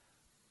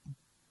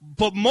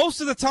 But most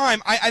of the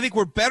time, I think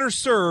we're better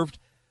served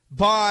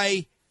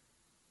by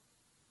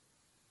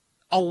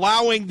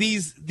allowing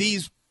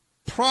these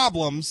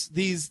problems,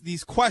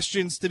 these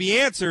questions to be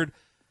answered,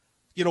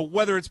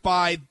 whether it's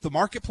by the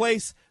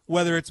marketplace,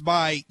 whether it's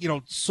by,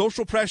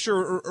 social pressure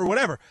or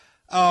whatever.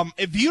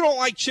 If you don't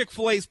like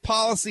Chick-fil-A's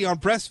policy on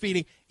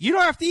breastfeeding, you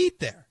don't have to eat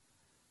there,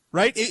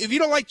 right? If you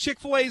don't like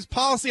Chick-fil-A's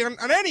policy on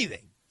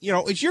anything,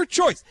 it's your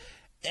choice.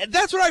 And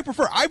that's what I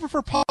prefer. I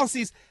prefer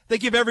policies that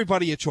give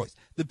everybody a choice.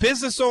 The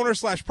business owner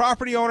 /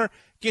 property owner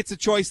gets a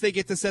choice. They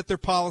get to set their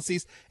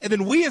policies. And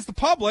then we as the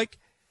public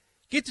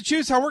get to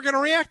choose how we're going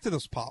to react to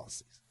those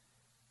policies.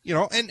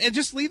 And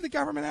just leave the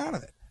government out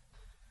of it.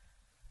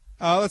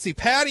 Let's see.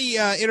 Patty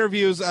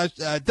interviews,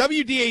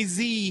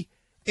 WDAZ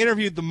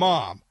interviewed the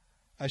mom.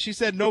 She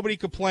said nobody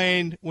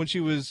complained when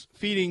she was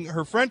feeding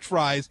her French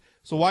fries,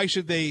 so why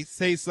should they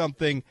say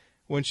something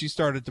when she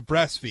started to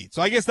breastfeed?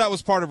 So I guess that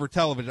was part of her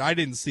television. I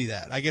didn't see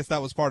that. I guess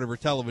that was part of her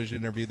television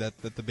interview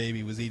that the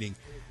baby was eating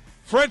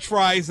French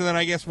fries and then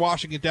I guess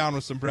washing it down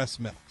with some breast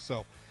milk.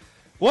 So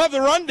we'll have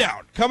the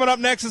rundown. Coming up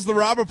next is the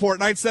Rob Report,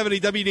 970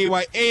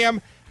 WDAY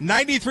AM.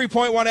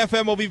 93.1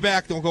 FM. We'll be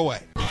back. Don't go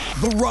away.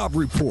 The Rob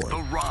Report.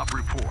 The Rob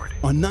Report.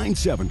 On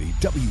 970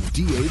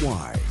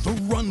 WDAY. The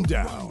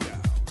Rundown.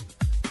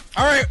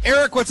 All right,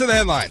 Eric, what's in the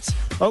headlines?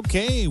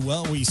 Okay,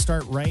 well, we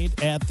start right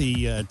at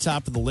the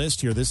top of the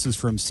list here. This is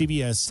from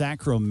CBS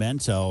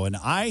Sacramento, and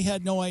I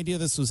had no idea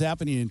this was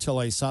happening until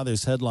I saw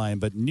this headline,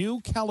 but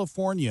New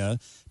California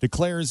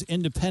declares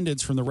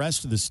independence from the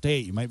rest of the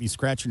state. You might be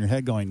scratching your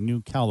head going,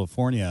 New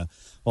California.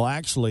 Well,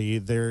 actually,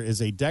 there is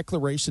a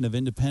declaration of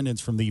independence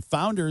from the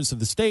founders of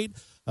the state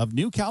of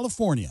New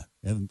California.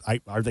 And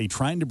are they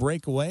trying to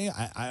break away?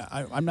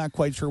 I'm not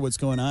quite sure what's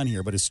going on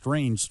here, but a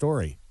strange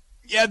story.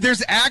 Yeah,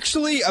 there's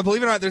actually,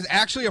 believe it or not, there's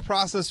actually a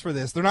process for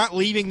this. They're not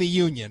leaving the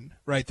union,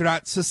 right? They're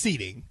not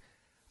seceding.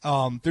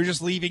 They're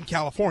just leaving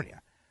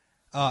California.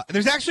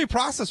 There's actually a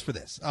process for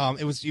this.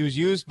 It was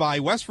used by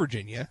West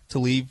Virginia to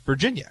leave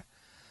Virginia.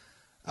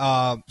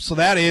 So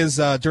that is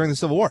during the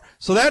Civil War.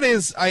 So that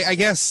is, I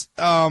guess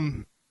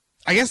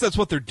that's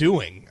what they're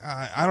doing.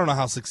 I don't know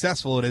how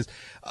successful it is.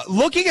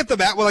 Looking at the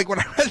map, well, like when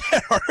I read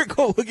that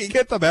article, looking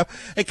at the map,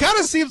 it kind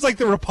of seems like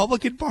the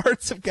Republican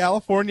parts of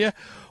California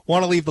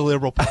want to leave the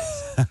liberal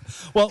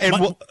parts. Well,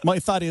 my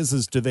thought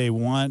is do they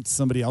want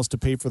somebody else to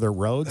pay for their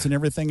roads and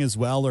everything as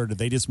well, or do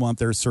they just want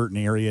their certain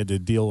area to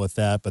deal with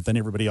that, but then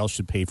everybody else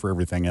should pay for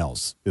everything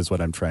else, is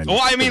what I'm trying to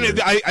I mean,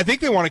 I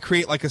think they want to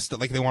create like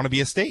they want to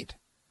be a state.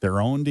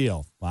 Their own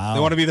deal. Wow. They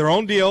want to be their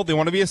own deal. They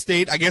want to be a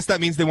state. I guess that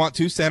means they want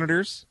 2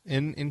 senators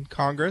in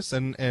Congress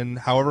and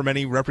however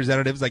many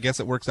representatives, I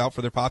guess it works out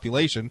for their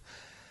population.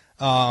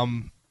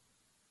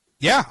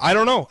 Yeah, I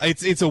don't know.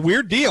 It's a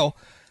weird deal.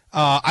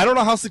 I don't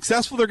know how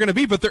successful they're going to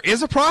be, but there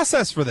is a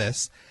process for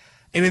this.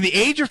 And in the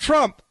age of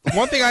Trump,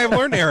 one thing I have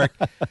learned, Eric,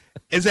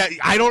 is that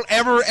I don't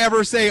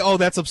ever say, oh,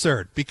 that's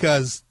absurd,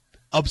 because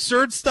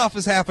Absurd stuff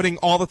is happening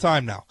all the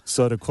time now.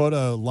 So to quote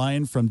a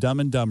line from Dumb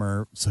and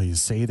Dumber, so you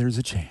say there's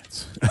a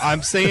chance.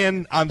 I'm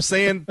saying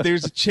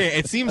there's a chance.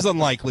 It seems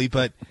unlikely,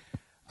 but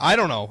I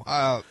don't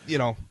know.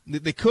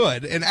 They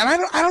could, and I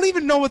don't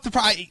even know what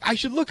I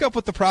should look up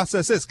what the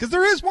process is, because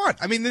there is one.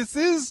 I mean, this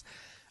is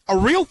a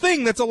real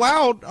thing that's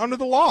allowed under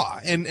the law,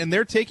 and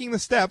they're taking the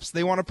steps.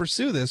 They want to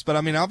pursue this, but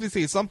I mean,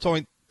 obviously at some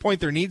point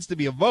there needs to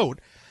be a vote.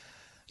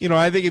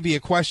 I think it'd be a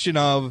question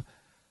of,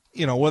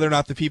 whether or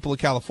not the people of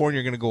California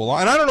are going to go along.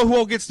 And I don't know who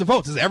all gets to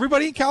vote. Does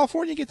everybody in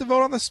California get to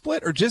vote on the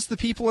split, or just the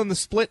people in the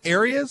split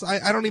areas?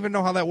 I don't even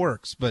know how that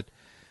works, but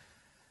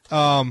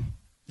I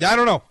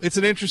don't know. It's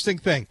an interesting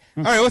thing.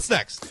 All right, what's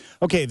next?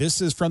 Okay,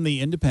 this is from the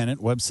Independent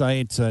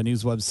website,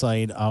 news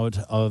website out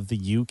of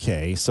the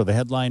UK. So the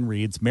headline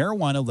reads,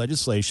 marijuana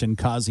legislation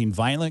causing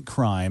violent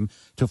crime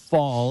to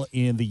fall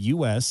in the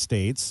U.S.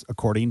 states,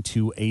 according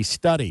to a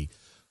study.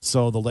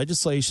 So the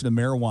legislation of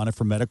marijuana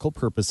for medical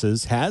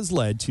purposes has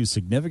led to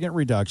significant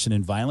reduction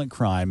in violent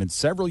crime in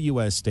several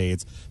U.S.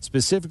 states,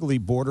 specifically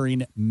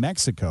bordering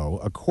Mexico,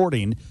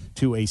 according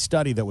to a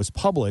study that was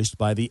published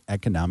by the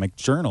Economic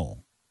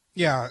Journal.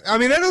 Yeah, I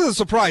mean, that doesn't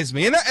surprise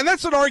me. And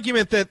that's an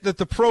argument that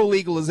the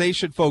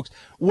pro-legalization folks,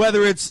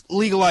 whether it's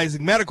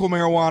legalizing medical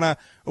marijuana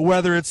or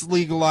whether it's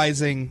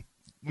legalizing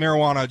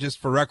marijuana just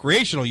for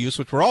recreational use,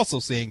 which we're also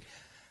seeing,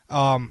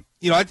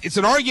 it's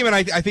an argument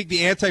I think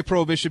the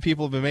anti-prohibition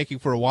people have been making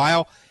for a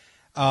while.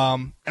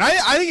 And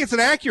I think it's an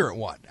accurate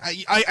one.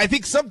 I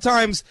think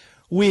sometimes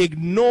we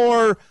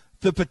ignore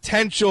the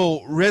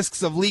potential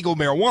risks of legal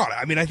marijuana.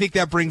 I mean, I think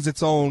that brings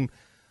its own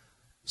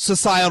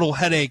societal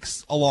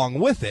headaches along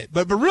with it.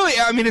 But really,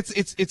 I mean,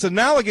 it's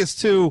analogous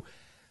to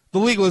the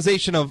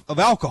legalization of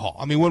alcohol.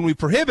 I mean, when we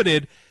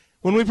prohibited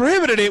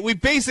it, we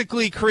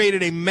basically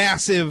created a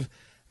massive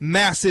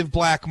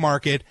black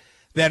market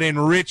that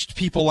enriched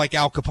people like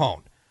Al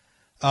Capone.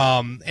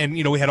 And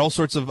we had all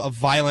sorts of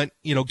violent,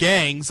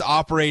 gangs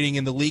operating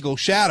in the legal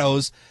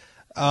shadows,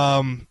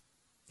 serving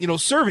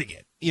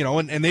it,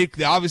 and they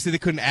obviously they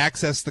couldn't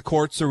access the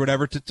courts or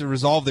whatever to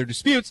resolve their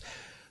disputes.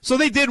 So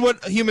they did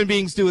what human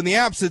beings do in the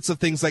absence of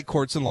things like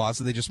courts and laws,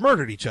 and they just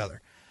murdered each other.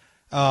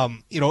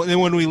 And then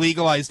when we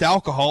legalized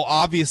alcohol,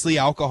 obviously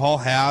alcohol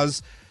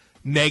has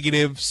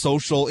negative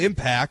social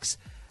impacts,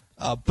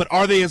 but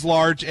are they as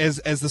large as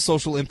the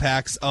social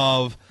impacts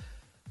of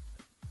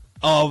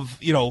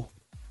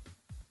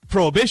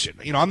prohibition?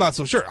 I'm not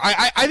so sure.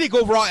 I think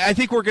overall, I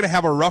think we're going to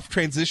have a rough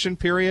transition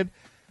period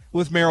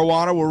with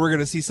marijuana where we're going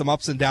to see some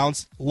ups and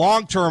downs.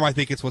 Long term, I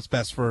think it's what's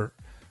best for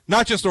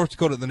not just North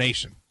Dakota, the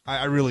nation.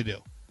 I really do.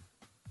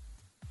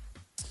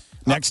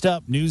 Next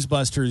up,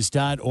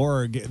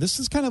 newsbusters.org. This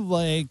is kind of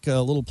like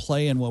a little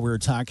play in what we were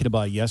talking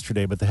about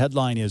yesterday, but the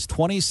headline is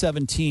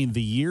 2017,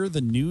 the year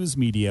the news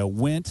media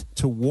went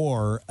to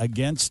war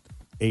against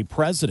a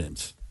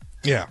president.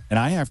 Yeah. And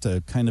I have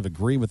to kind of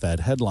agree with that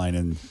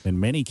headline in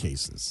many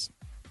cases.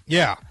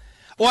 Yeah.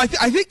 Well,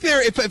 I think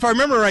if I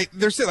remember right,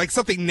 there's like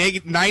something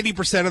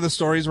 90% of the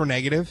stories were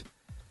negative.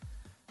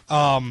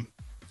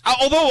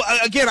 Although,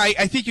 again,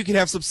 I think you can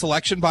have some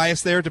selection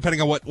bias there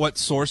depending on what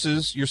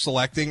sources you're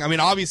selecting. I mean,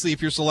 obviously,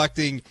 if you're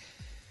selecting,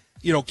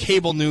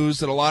 cable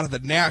news and a lot of the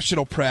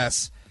national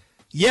press,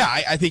 yeah,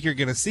 I think you're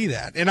going to see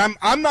that. And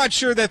I'm not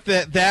sure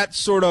that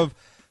sort of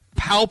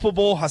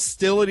palpable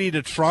hostility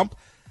to Trump,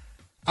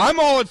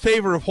 I'm all in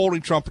favor of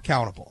holding Trump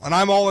accountable. And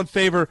I'm all in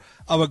favor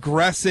of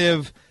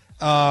aggressive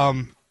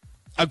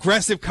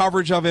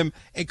coverage of him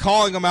and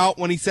calling him out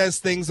when he says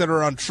things that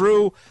are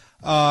untrue.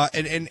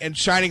 And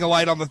shining a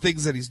light on the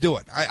things that he's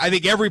doing. I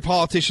think every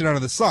politician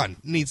under the sun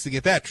needs to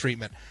get that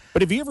treatment.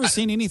 But have you ever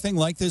seen anything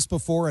like this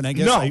before? And I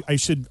guess no.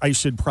 I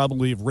should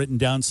probably have written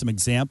down some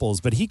examples.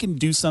 But he can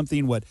do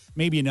something what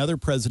maybe another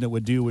president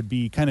would do would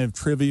be kind of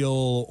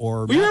trivial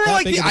or. You remember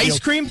like the ice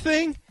cream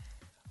thing?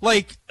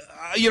 Like,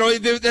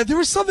 there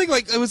was something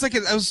like it was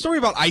a story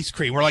about ice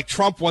cream where like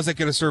Trump wasn't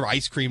going to serve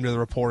ice cream to the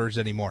reporters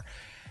anymore,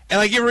 and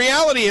like in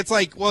reality, it's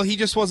like, well, he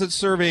just wasn't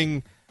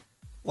serving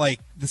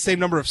like the same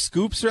number of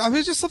scoops, or I mean,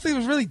 it was just something that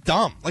was really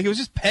dumb. Like it was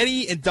just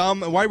petty and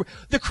dumb. And why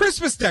the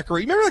Christmas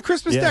decoration? Remember the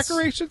Christmas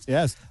decorations?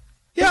 Yes.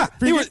 Yeah,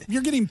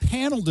 you're getting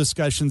panel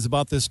discussions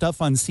about this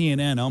stuff on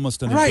CNN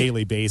almost on a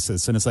daily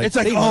basis, and it's like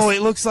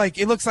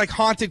it looks like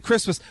haunted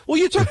Christmas. Well,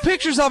 you took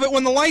pictures of it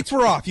when the lights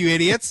were off, you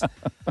idiots.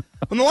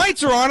 When the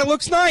lights are on, it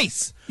looks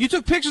nice. You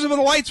took pictures of when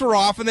the lights were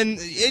off, and then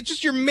it's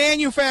just you're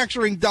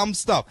manufacturing dumb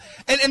stuff.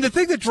 And the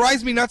thing that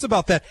drives me nuts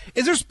about that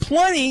is there's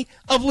plenty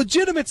of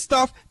legitimate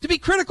stuff to be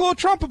critical of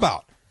Trump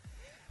about.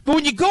 But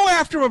when you go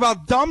after him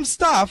about dumb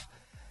stuff,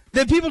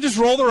 then people just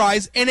roll their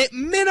eyes, and it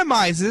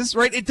minimizes,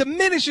 right? It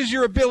diminishes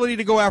your ability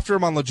to go after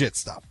him on legit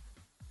stuff.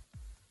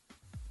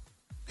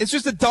 It's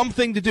just a dumb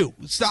thing to do.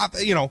 Stop,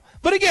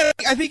 But again,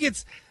 I think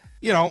it's,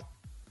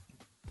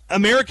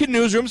 American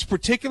newsrooms,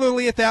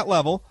 particularly at that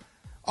level,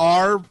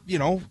 are,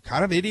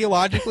 kind of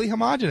ideologically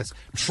homogenous.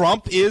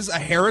 Trump is a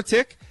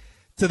heretic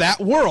to that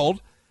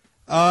world,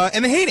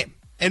 and they hate him.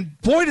 And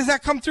boy, does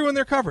that come through in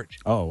their coverage.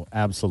 Oh,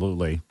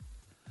 absolutely.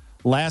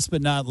 Last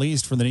but not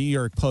least, from the New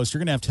York Post, you're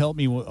going to have to help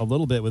me a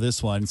little bit with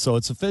this one. So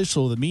it's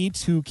official. The Me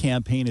Too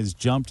campaign has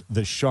jumped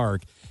the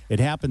shark. It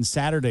happened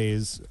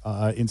Saturdays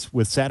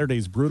with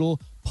Saturday's brutal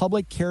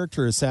public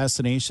character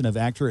assassination of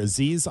actor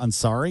Aziz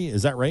Ansari.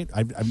 Is that right?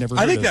 I've never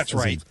heard I think of that's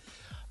Aziz. right.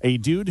 A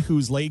dude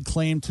who's laid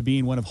claim to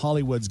being one of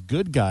Hollywood's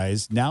good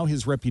guys. Now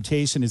his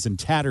reputation is in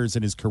tatters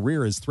and his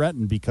career is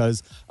threatened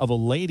because of a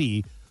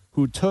lady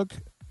who took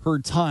her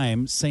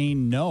time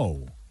saying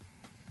no.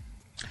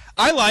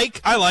 I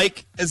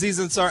like Aziz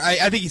Ansari.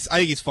 I think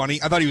he's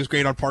funny. I thought he was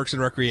great on Parks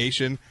and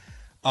Recreation.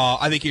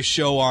 I think his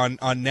show on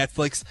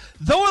Netflix,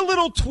 though a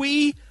little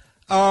twee,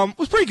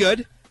 was pretty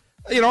good.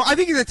 I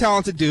think he's a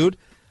talented dude.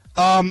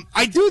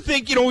 I do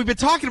think we've been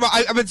talking about.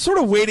 I've been sort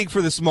of waiting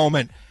for this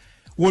moment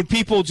when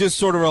people just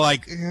sort of are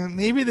like,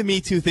 maybe the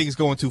Me Too thing is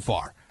going too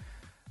far.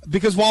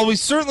 Because while we've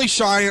certainly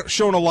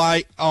shown a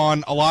light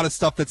on a lot of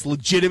stuff that's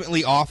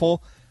legitimately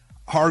awful,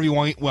 Harvey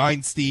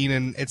Weinstein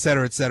and et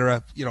cetera,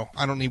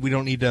 we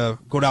don't need to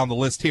go down the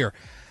list here.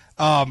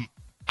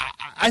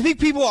 I think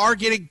people are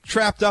getting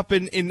trapped up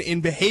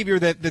in behavior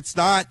that's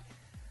not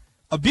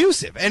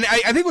abusive. And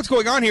I think what's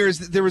going on here is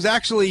that there was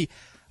actually,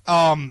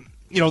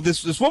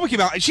 this woman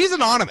came out, and she's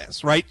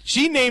anonymous, right?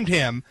 She named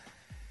him,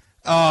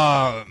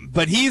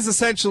 but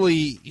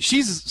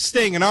she's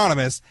staying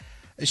anonymous.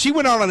 She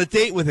went out on a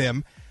date with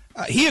him.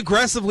 He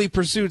aggressively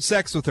pursued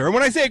sex with her. And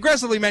when I say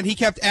aggressively, meant he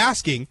kept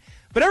asking.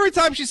 But every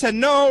time she said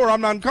no or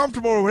I'm not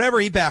uncomfortable or whatever,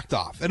 he backed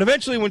off. And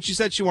eventually when she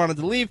said she wanted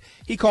to leave,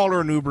 he called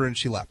her an Uber and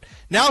she left.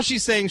 Now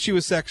she's saying she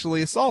was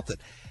sexually assaulted.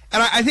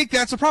 And I think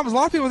that's the problem. A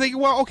lot of people are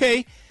thinking, well,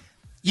 okay,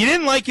 you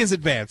didn't like his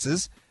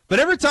advances, but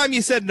every time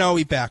you said no,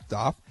 he backed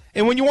off.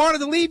 And when you wanted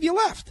to leave, you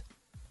left.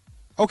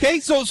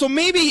 Okay, so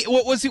maybe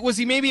was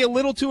he maybe a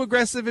little too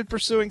aggressive in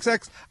pursuing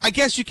sex? I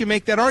guess you can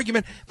make that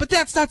argument, but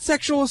that's not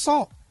sexual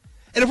assault.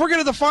 And if we're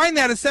going to define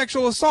that as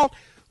sexual assault,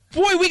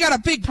 boy, we got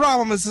a big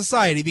problem as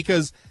society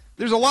because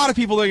there's a lot of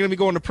people that are going to be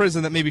going to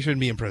prison that maybe shouldn't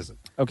be in prison.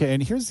 Okay,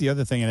 and here's the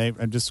other thing, and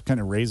I'm just kind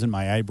of raising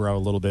my eyebrow a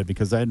little bit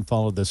because I hadn't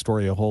followed this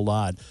story a whole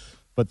lot.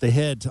 But the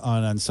hit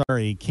on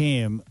Ansari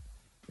came,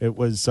 it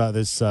was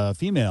this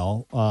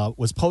female,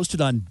 was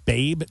posted on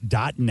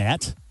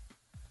babe.net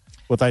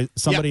with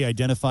somebody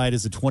identified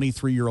as a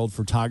 23-year-old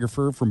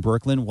photographer from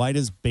Brooklyn. Why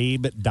does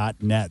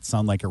babe.net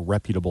sound like a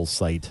reputable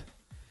site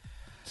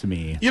to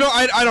me?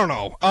 I don't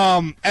know.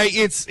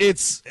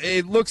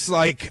 It looks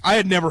like I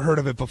had never heard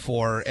of it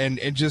before, and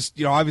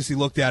just obviously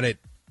looked at it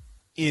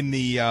in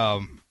the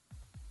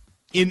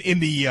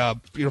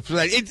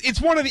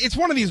it's one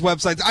of these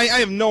websites. I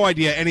have no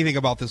idea anything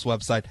about this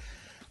website.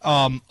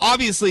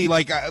 Obviously,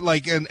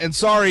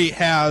 Ansari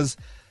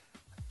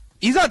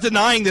he's not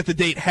denying that the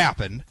date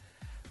happened,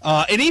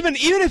 and even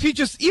if you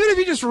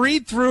just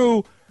read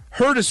through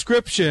her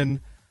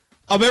description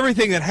of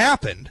everything that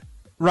happened.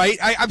 Right,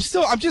 I'm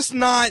just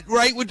not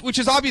right, which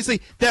is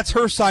obviously that's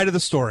her side of the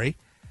story,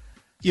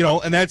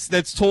 and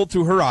that's told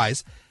through her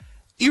eyes.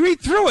 You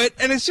read through it,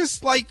 and it's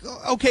just like,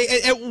 okay,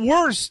 at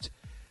worst,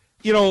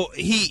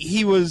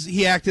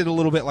 he acted a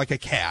little bit like a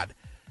cad,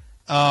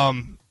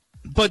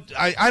 but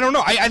I don't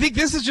know. I think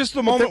this is just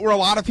the moment where a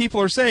lot of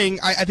people are saying,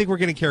 I think we're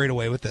getting carried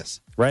away with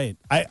this. Right,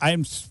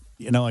 I'm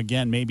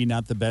again, maybe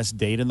not the best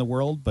date in the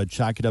world, but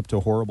chalk it up to a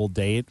horrible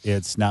date.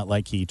 It's not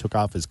like he took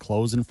off his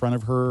clothes in front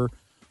of her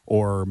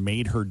or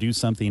made her do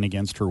something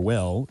against her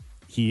will.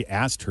 He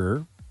asked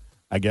her,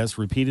 I guess,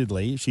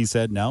 repeatedly. She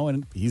said no,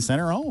 and he sent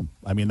her home.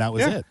 I mean, that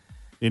was it.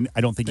 And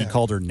I don't think he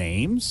called her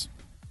names.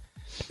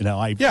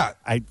 I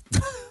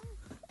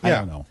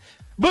don't know.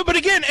 But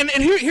again, and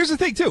here's the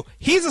thing, too.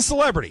 He's a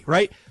celebrity,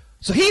 right?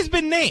 So he's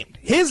been named.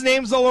 His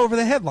name's all over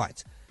the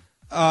headlines.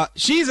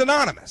 She's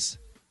anonymous.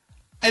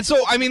 And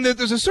so, I mean,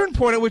 there's a certain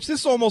point at which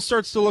this almost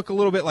starts to look a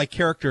little bit like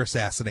character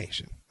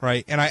assassination.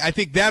 Right, and I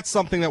think that's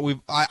something that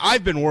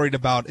I've been worried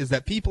about is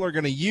that people are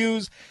going to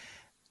use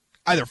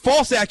either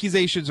false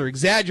accusations or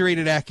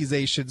exaggerated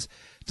accusations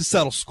to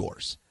settle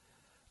scores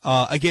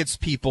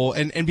against people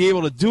and be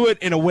able to do it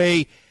in a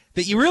way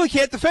that you really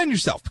can't defend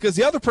yourself because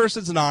the other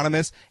person's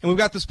anonymous, and we've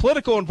got this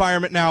political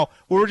environment now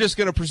where we're just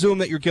going to presume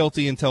that you're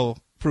guilty until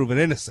proven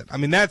innocent. I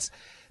mean, that's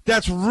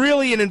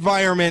really an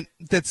environment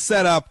that's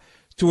set up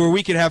to where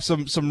we could have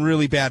some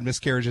really bad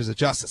miscarriages of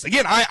justice.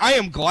 Again, I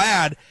am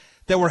glad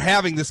that we're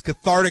having this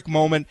cathartic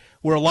moment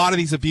where a lot of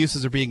these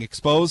abuses are being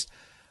exposed.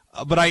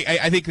 But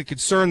I think the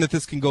concern that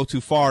this can go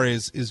too far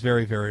is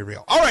very, very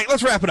real. All right,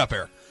 let's wrap it up,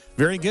 Eric.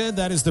 Very good.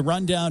 That is the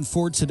rundown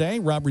for today.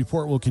 Rob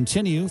Report will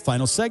continue.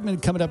 Final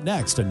segment coming up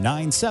next at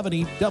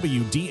 970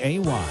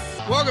 WDAY.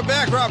 Welcome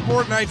back, Rob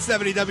Report,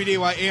 970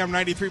 WDAY, AM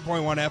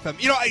 93.1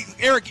 FM.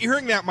 Eric, you're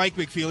hearing that Mike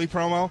McFeely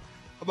promo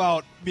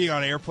about being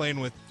on an airplane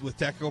with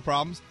technical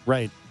problems?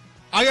 Right.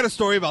 I got a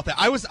story about that.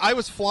 I was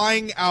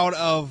flying out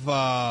of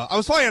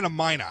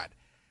Minot,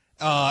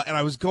 and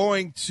I was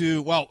going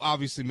to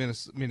obviously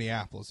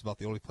Minneapolis, about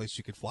the only place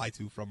you could fly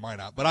to from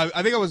Minot. But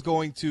I think I was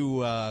going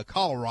to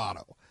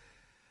Colorado.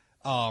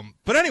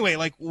 But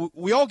anyway,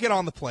 we all get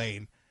on the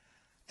plane,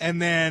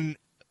 and then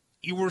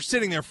you were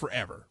sitting there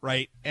forever,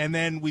 right? And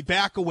then we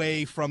back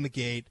away from the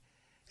gate,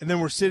 and then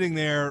we're sitting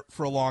there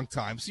for a long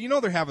time. So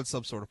they're having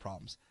some sort of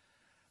problems.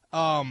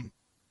 And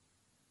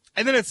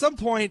then at some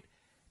point,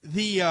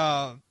 the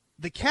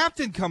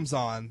captain comes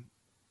on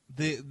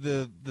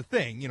the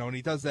thing, and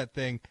he does that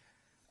thing,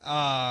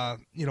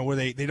 where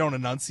they don't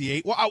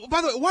enunciate. Well,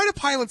 by the way, why do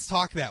pilots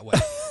talk that way?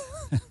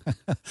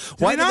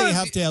 Why do they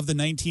have to have the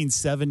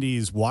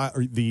 1970s,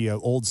 or the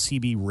old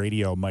CB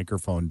radio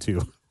microphone,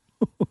 too?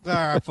 All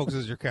right, folks,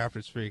 this is your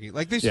captain speaking.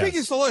 Like, they're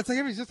speaking so low. It's like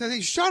everybody's just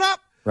saying, shut up.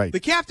 Right. The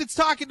captain's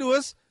talking to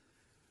us,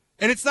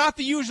 and it's not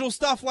the usual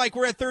stuff like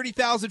we're at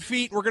 30,000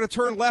 feet, we're going to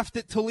turn left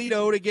at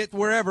Toledo to get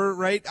wherever,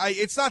 right?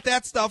 It's not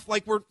that stuff.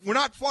 Like, we're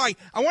not flying.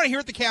 I want to hear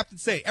what the captain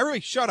say.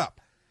 Everybody shut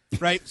up,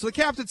 right? So the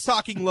captain's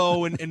talking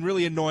low and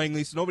really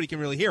annoyingly, so nobody can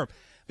really hear him.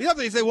 The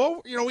other thing, they say,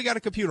 well, we got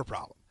a computer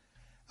problem.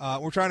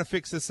 We're trying to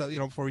fix this,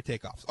 before we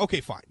take off.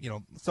 Okay, fine.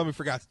 Somebody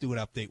forgot to do an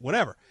update,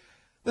 whatever.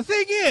 The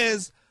thing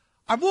is,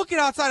 I'm looking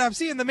outside. I'm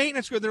seeing the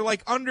maintenance grid. They're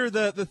like under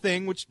the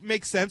thing, which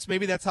makes sense.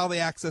 Maybe that's how they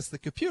access the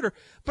computer.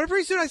 But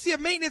pretty soon I see a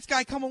maintenance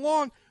guy come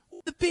along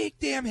with a big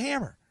damn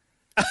hammer.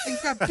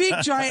 He's got a big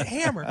giant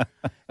hammer.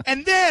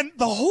 And then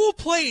the whole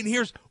plane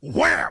hears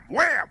wham,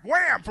 wham,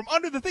 wham from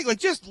under the thing, like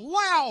just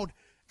loud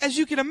as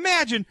you can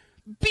imagine,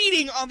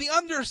 beating on the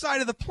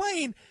underside of the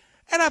plane.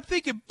 And I'm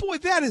thinking, boy,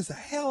 that is a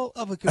hell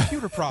of a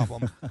computer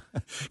problem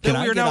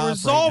that we are now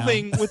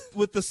resolving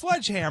with the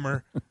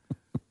sledgehammer.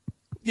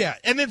 Yeah,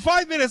 and then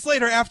 5 minutes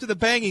later, after the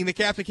banging, the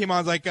captain came on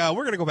and was like,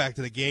 we're going to go back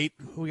to the gate.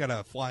 We got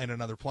to fly in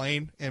another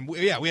plane. And,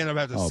 we ended up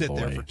having to sit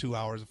there for 2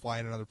 hours and fly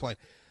in another plane.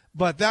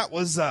 But that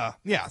was, so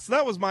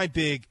that was my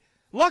big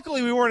 –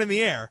 luckily, we weren't in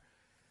the air.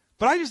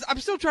 But I'm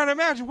still trying to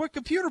imagine what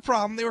computer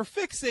problem they were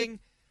fixing.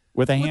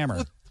 With a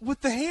hammer.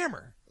 With the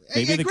hammer.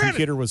 Maybe the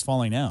computer was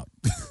falling out.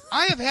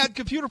 I have had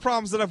computer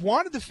problems that I've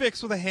wanted to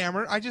fix with a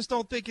hammer. I just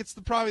don't think it's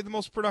probably the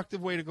most productive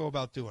way to go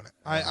about doing it.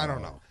 I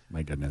don't know.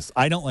 My goodness.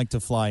 I don't like to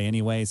fly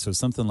anyway, so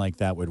something like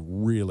that would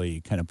really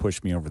kind of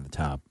push me over the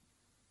top.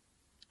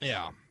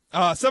 Yeah.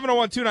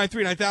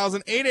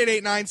 701-293-9000,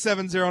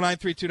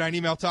 888-970-9329,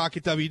 email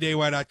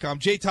talk@wday.com.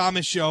 Jay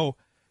Thomas Show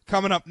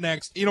coming up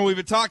next. We've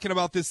been talking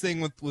about this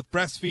thing with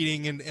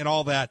breastfeeding and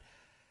all that.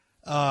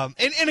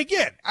 And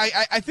again,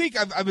 I think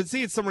I've been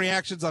seeing some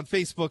reactions on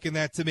Facebook and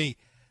that to me,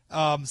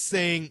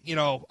 saying,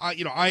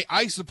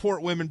 I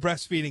support women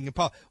breastfeeding in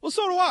public. Well,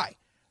 so do I.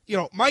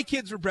 My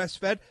kids were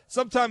breastfed.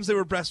 Sometimes they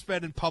were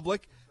breastfed in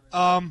public.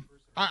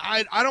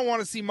 I don't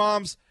want to see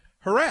moms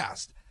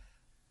harassed.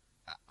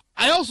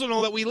 I also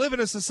know that we live in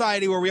a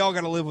society where we all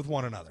got to live with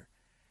one another.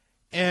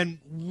 And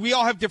we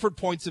all have different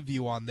points of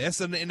view on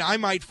this. And I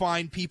might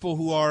find people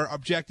who are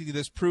objecting to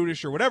this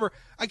prudish or whatever.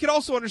 I could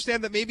also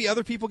understand that maybe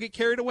other people get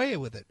carried away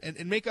with it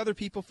and make other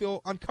people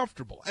feel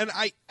uncomfortable. And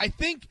I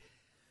think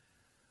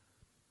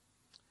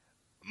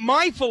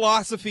my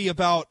philosophy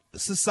about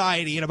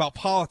society and about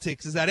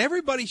politics is that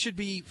everybody should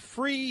be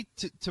free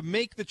to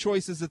make the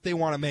choices that they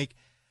want to make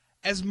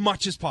as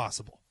much as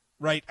possible,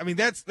 right? I mean,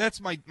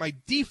 that's my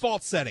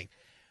default setting.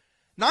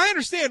 Now, I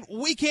understand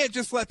we can't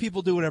just let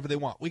people do whatever they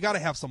want. We got to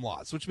have some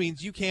laws, which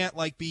means you can't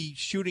be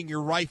shooting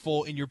your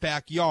rifle in your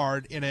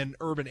backyard in an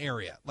urban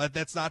area.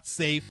 That's not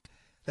safe.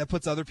 That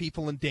puts other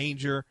people in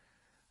danger.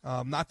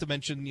 Not to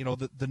mention,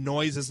 the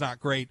noise is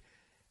not great.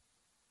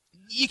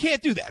 You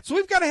can't do that. So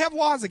we've got to have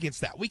laws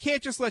against that. We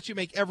can't just let you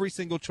make every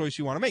single choice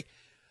you want to make.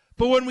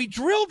 But when we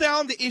drill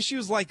down to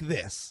issues like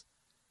this,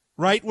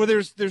 right, where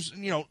there's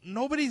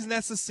nobody's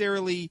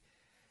necessarily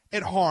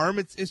at harm,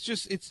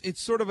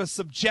 it's sort of a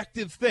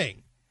subjective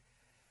thing.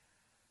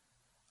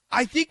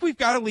 I think we've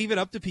got to leave it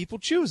up to people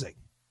choosing.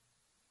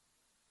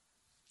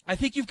 I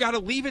think you've got to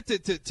leave it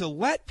to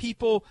let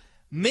people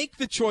make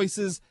the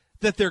choices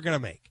that they're going to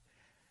make.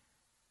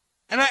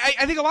 And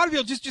I think a lot of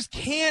people just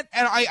can't.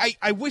 And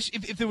I wish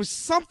if there was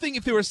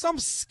some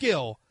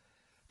skill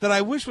that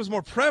I wish was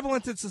more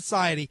prevalent in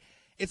society,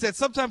 it's that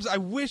sometimes I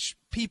wish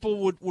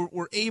people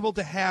were able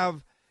to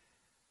have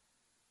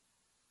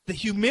the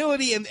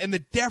humility and the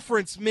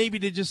deference maybe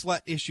to just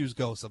let issues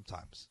go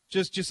sometimes.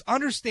 Just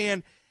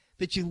understand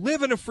that you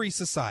live in a free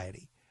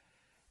society.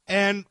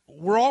 And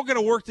we're all going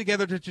to work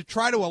together to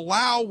try to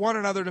allow one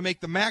another to make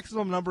the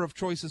maximum number of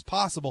choices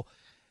possible.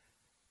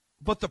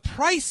 But the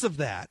price of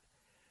that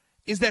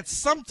is that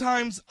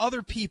sometimes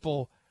other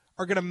people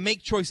are going to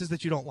make choices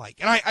that you don't like.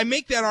 And I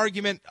make that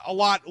argument a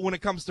lot when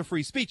it comes to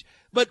free speech.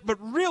 But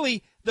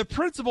really, the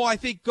principle, I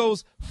think,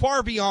 goes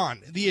far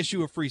beyond the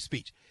issue of free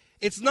speech.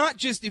 It's not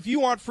just if you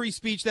want free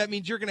speech, that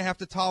means you're going to have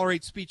to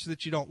tolerate speech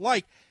that you don't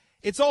like.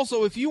 It's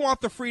also if you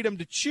want the freedom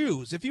to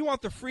choose, if you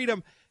want the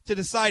freedom to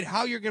decide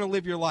how you're going to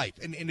live your life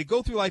and to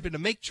go through life and to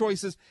make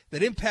choices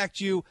that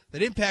impact you,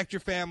 that impact your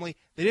family,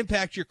 that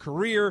impact your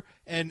career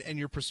and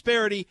your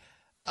prosperity,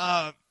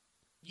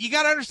 you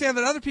got to understand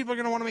that other people are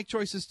going to want to make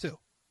choices too.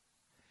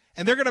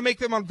 And they're going to make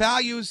them on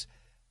values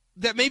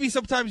that maybe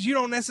sometimes you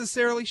don't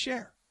necessarily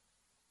share.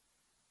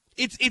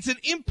 It's an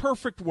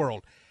imperfect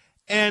world.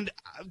 And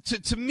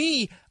to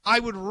me, I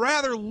would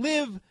rather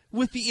live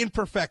with the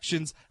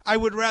imperfections. I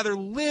would rather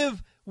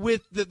live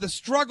with the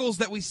struggles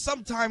that we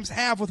sometimes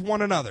have with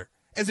one another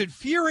as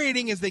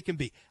infuriating as they can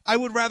be. I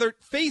would rather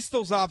face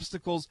those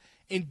obstacles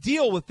and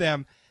deal with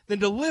them than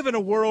to live in a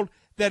world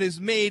that is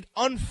made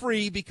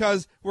unfree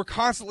because we're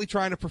constantly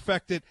trying to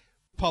perfect it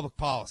public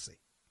policy.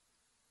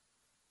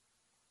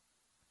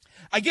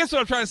 I guess what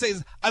I'm trying to say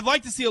is I'd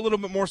like to see a little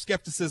bit more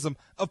skepticism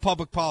of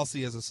public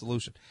policy as a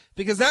solution,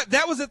 because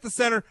that was at the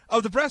center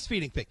of the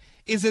breastfeeding thing.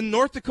 Is in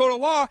North Dakota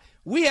law,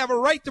 we have a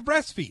right to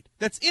breastfeed.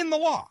 That's in the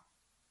law.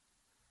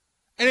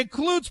 And it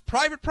includes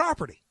private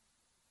property.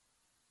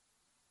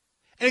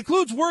 It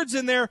includes words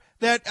in there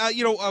that,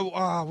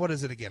 what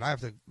is it again? I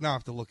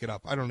have to look it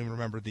up. I don't even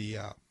remember the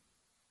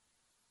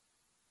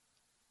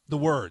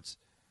words.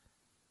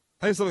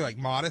 I think something like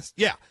modest.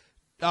 Yeah.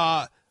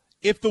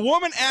 If the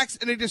woman acts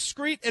in a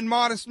discreet and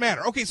modest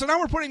manner. Okay, so now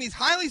we're putting these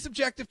highly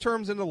subjective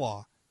terms into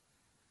law.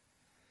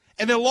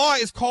 And the law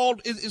is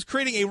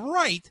creating a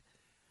right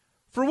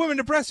for women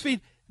to breastfeed.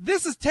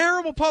 This is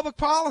terrible public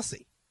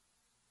policy.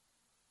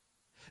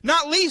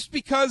 Not least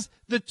because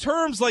the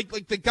terms like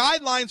the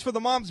guidelines for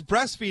the mom's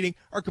breastfeeding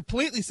are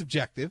completely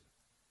subjective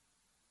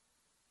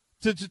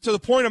to the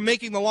point of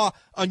making the law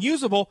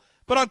unusable.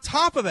 But on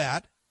top of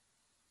that,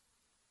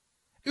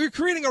 you're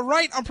creating a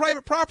right on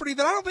private property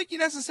that I don't think you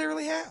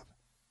necessarily have.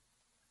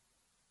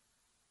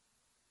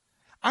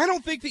 I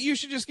don't think that you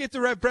should just get to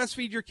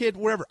breastfeed your kid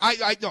wherever.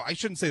 No, I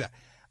shouldn't say that.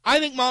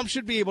 I think moms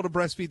should be able to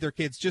breastfeed their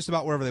kids just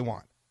about wherever they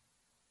want.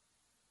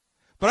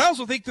 But I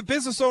also think the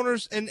business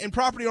owners and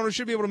property owners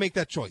should be able to make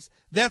that choice.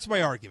 That's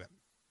my argument.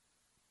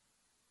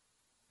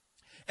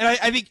 And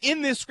I think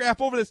in this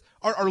scrap over this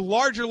are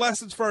larger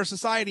lessons for our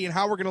society and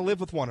how we're going to live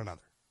with one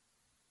another.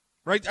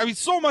 Right? I mean,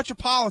 so much of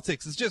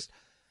politics is just,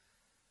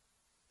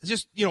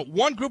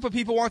 one group of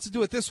people wants to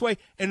do it this way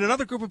and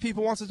another group of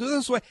people wants to do it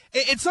this way.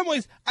 In some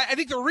ways, I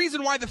think the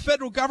reason why the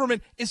federal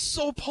government is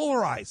so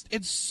polarized,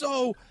 it's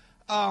so,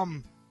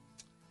 to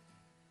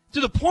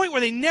the point where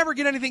they never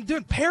get anything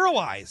done,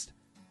 paralyzed,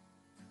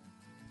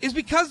 is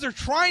because they're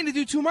trying to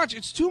do too much.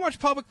 It's too much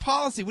public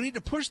policy. We need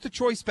to push the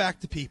choice back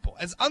to people.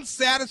 As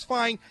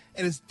unsatisfying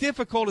and as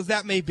difficult as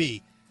that may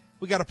be,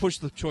 we got to push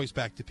the choice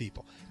back to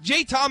people.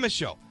 Jay Thomas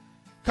Show.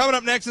 Coming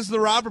up next, this is the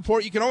Rob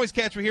Report. You can always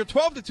catch me here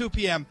 12 to 2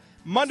 p.m.,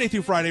 Monday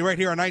through Friday, right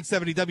here on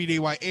 970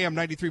 WDY AM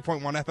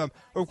 93.1 FM,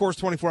 or of course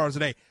 24 hours a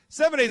day,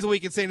 7 days a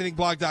week at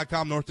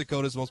SayAnythingBlog.com, North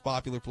Dakota's most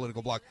popular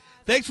political blog.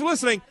 Thanks for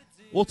listening.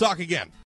 We'll talk again.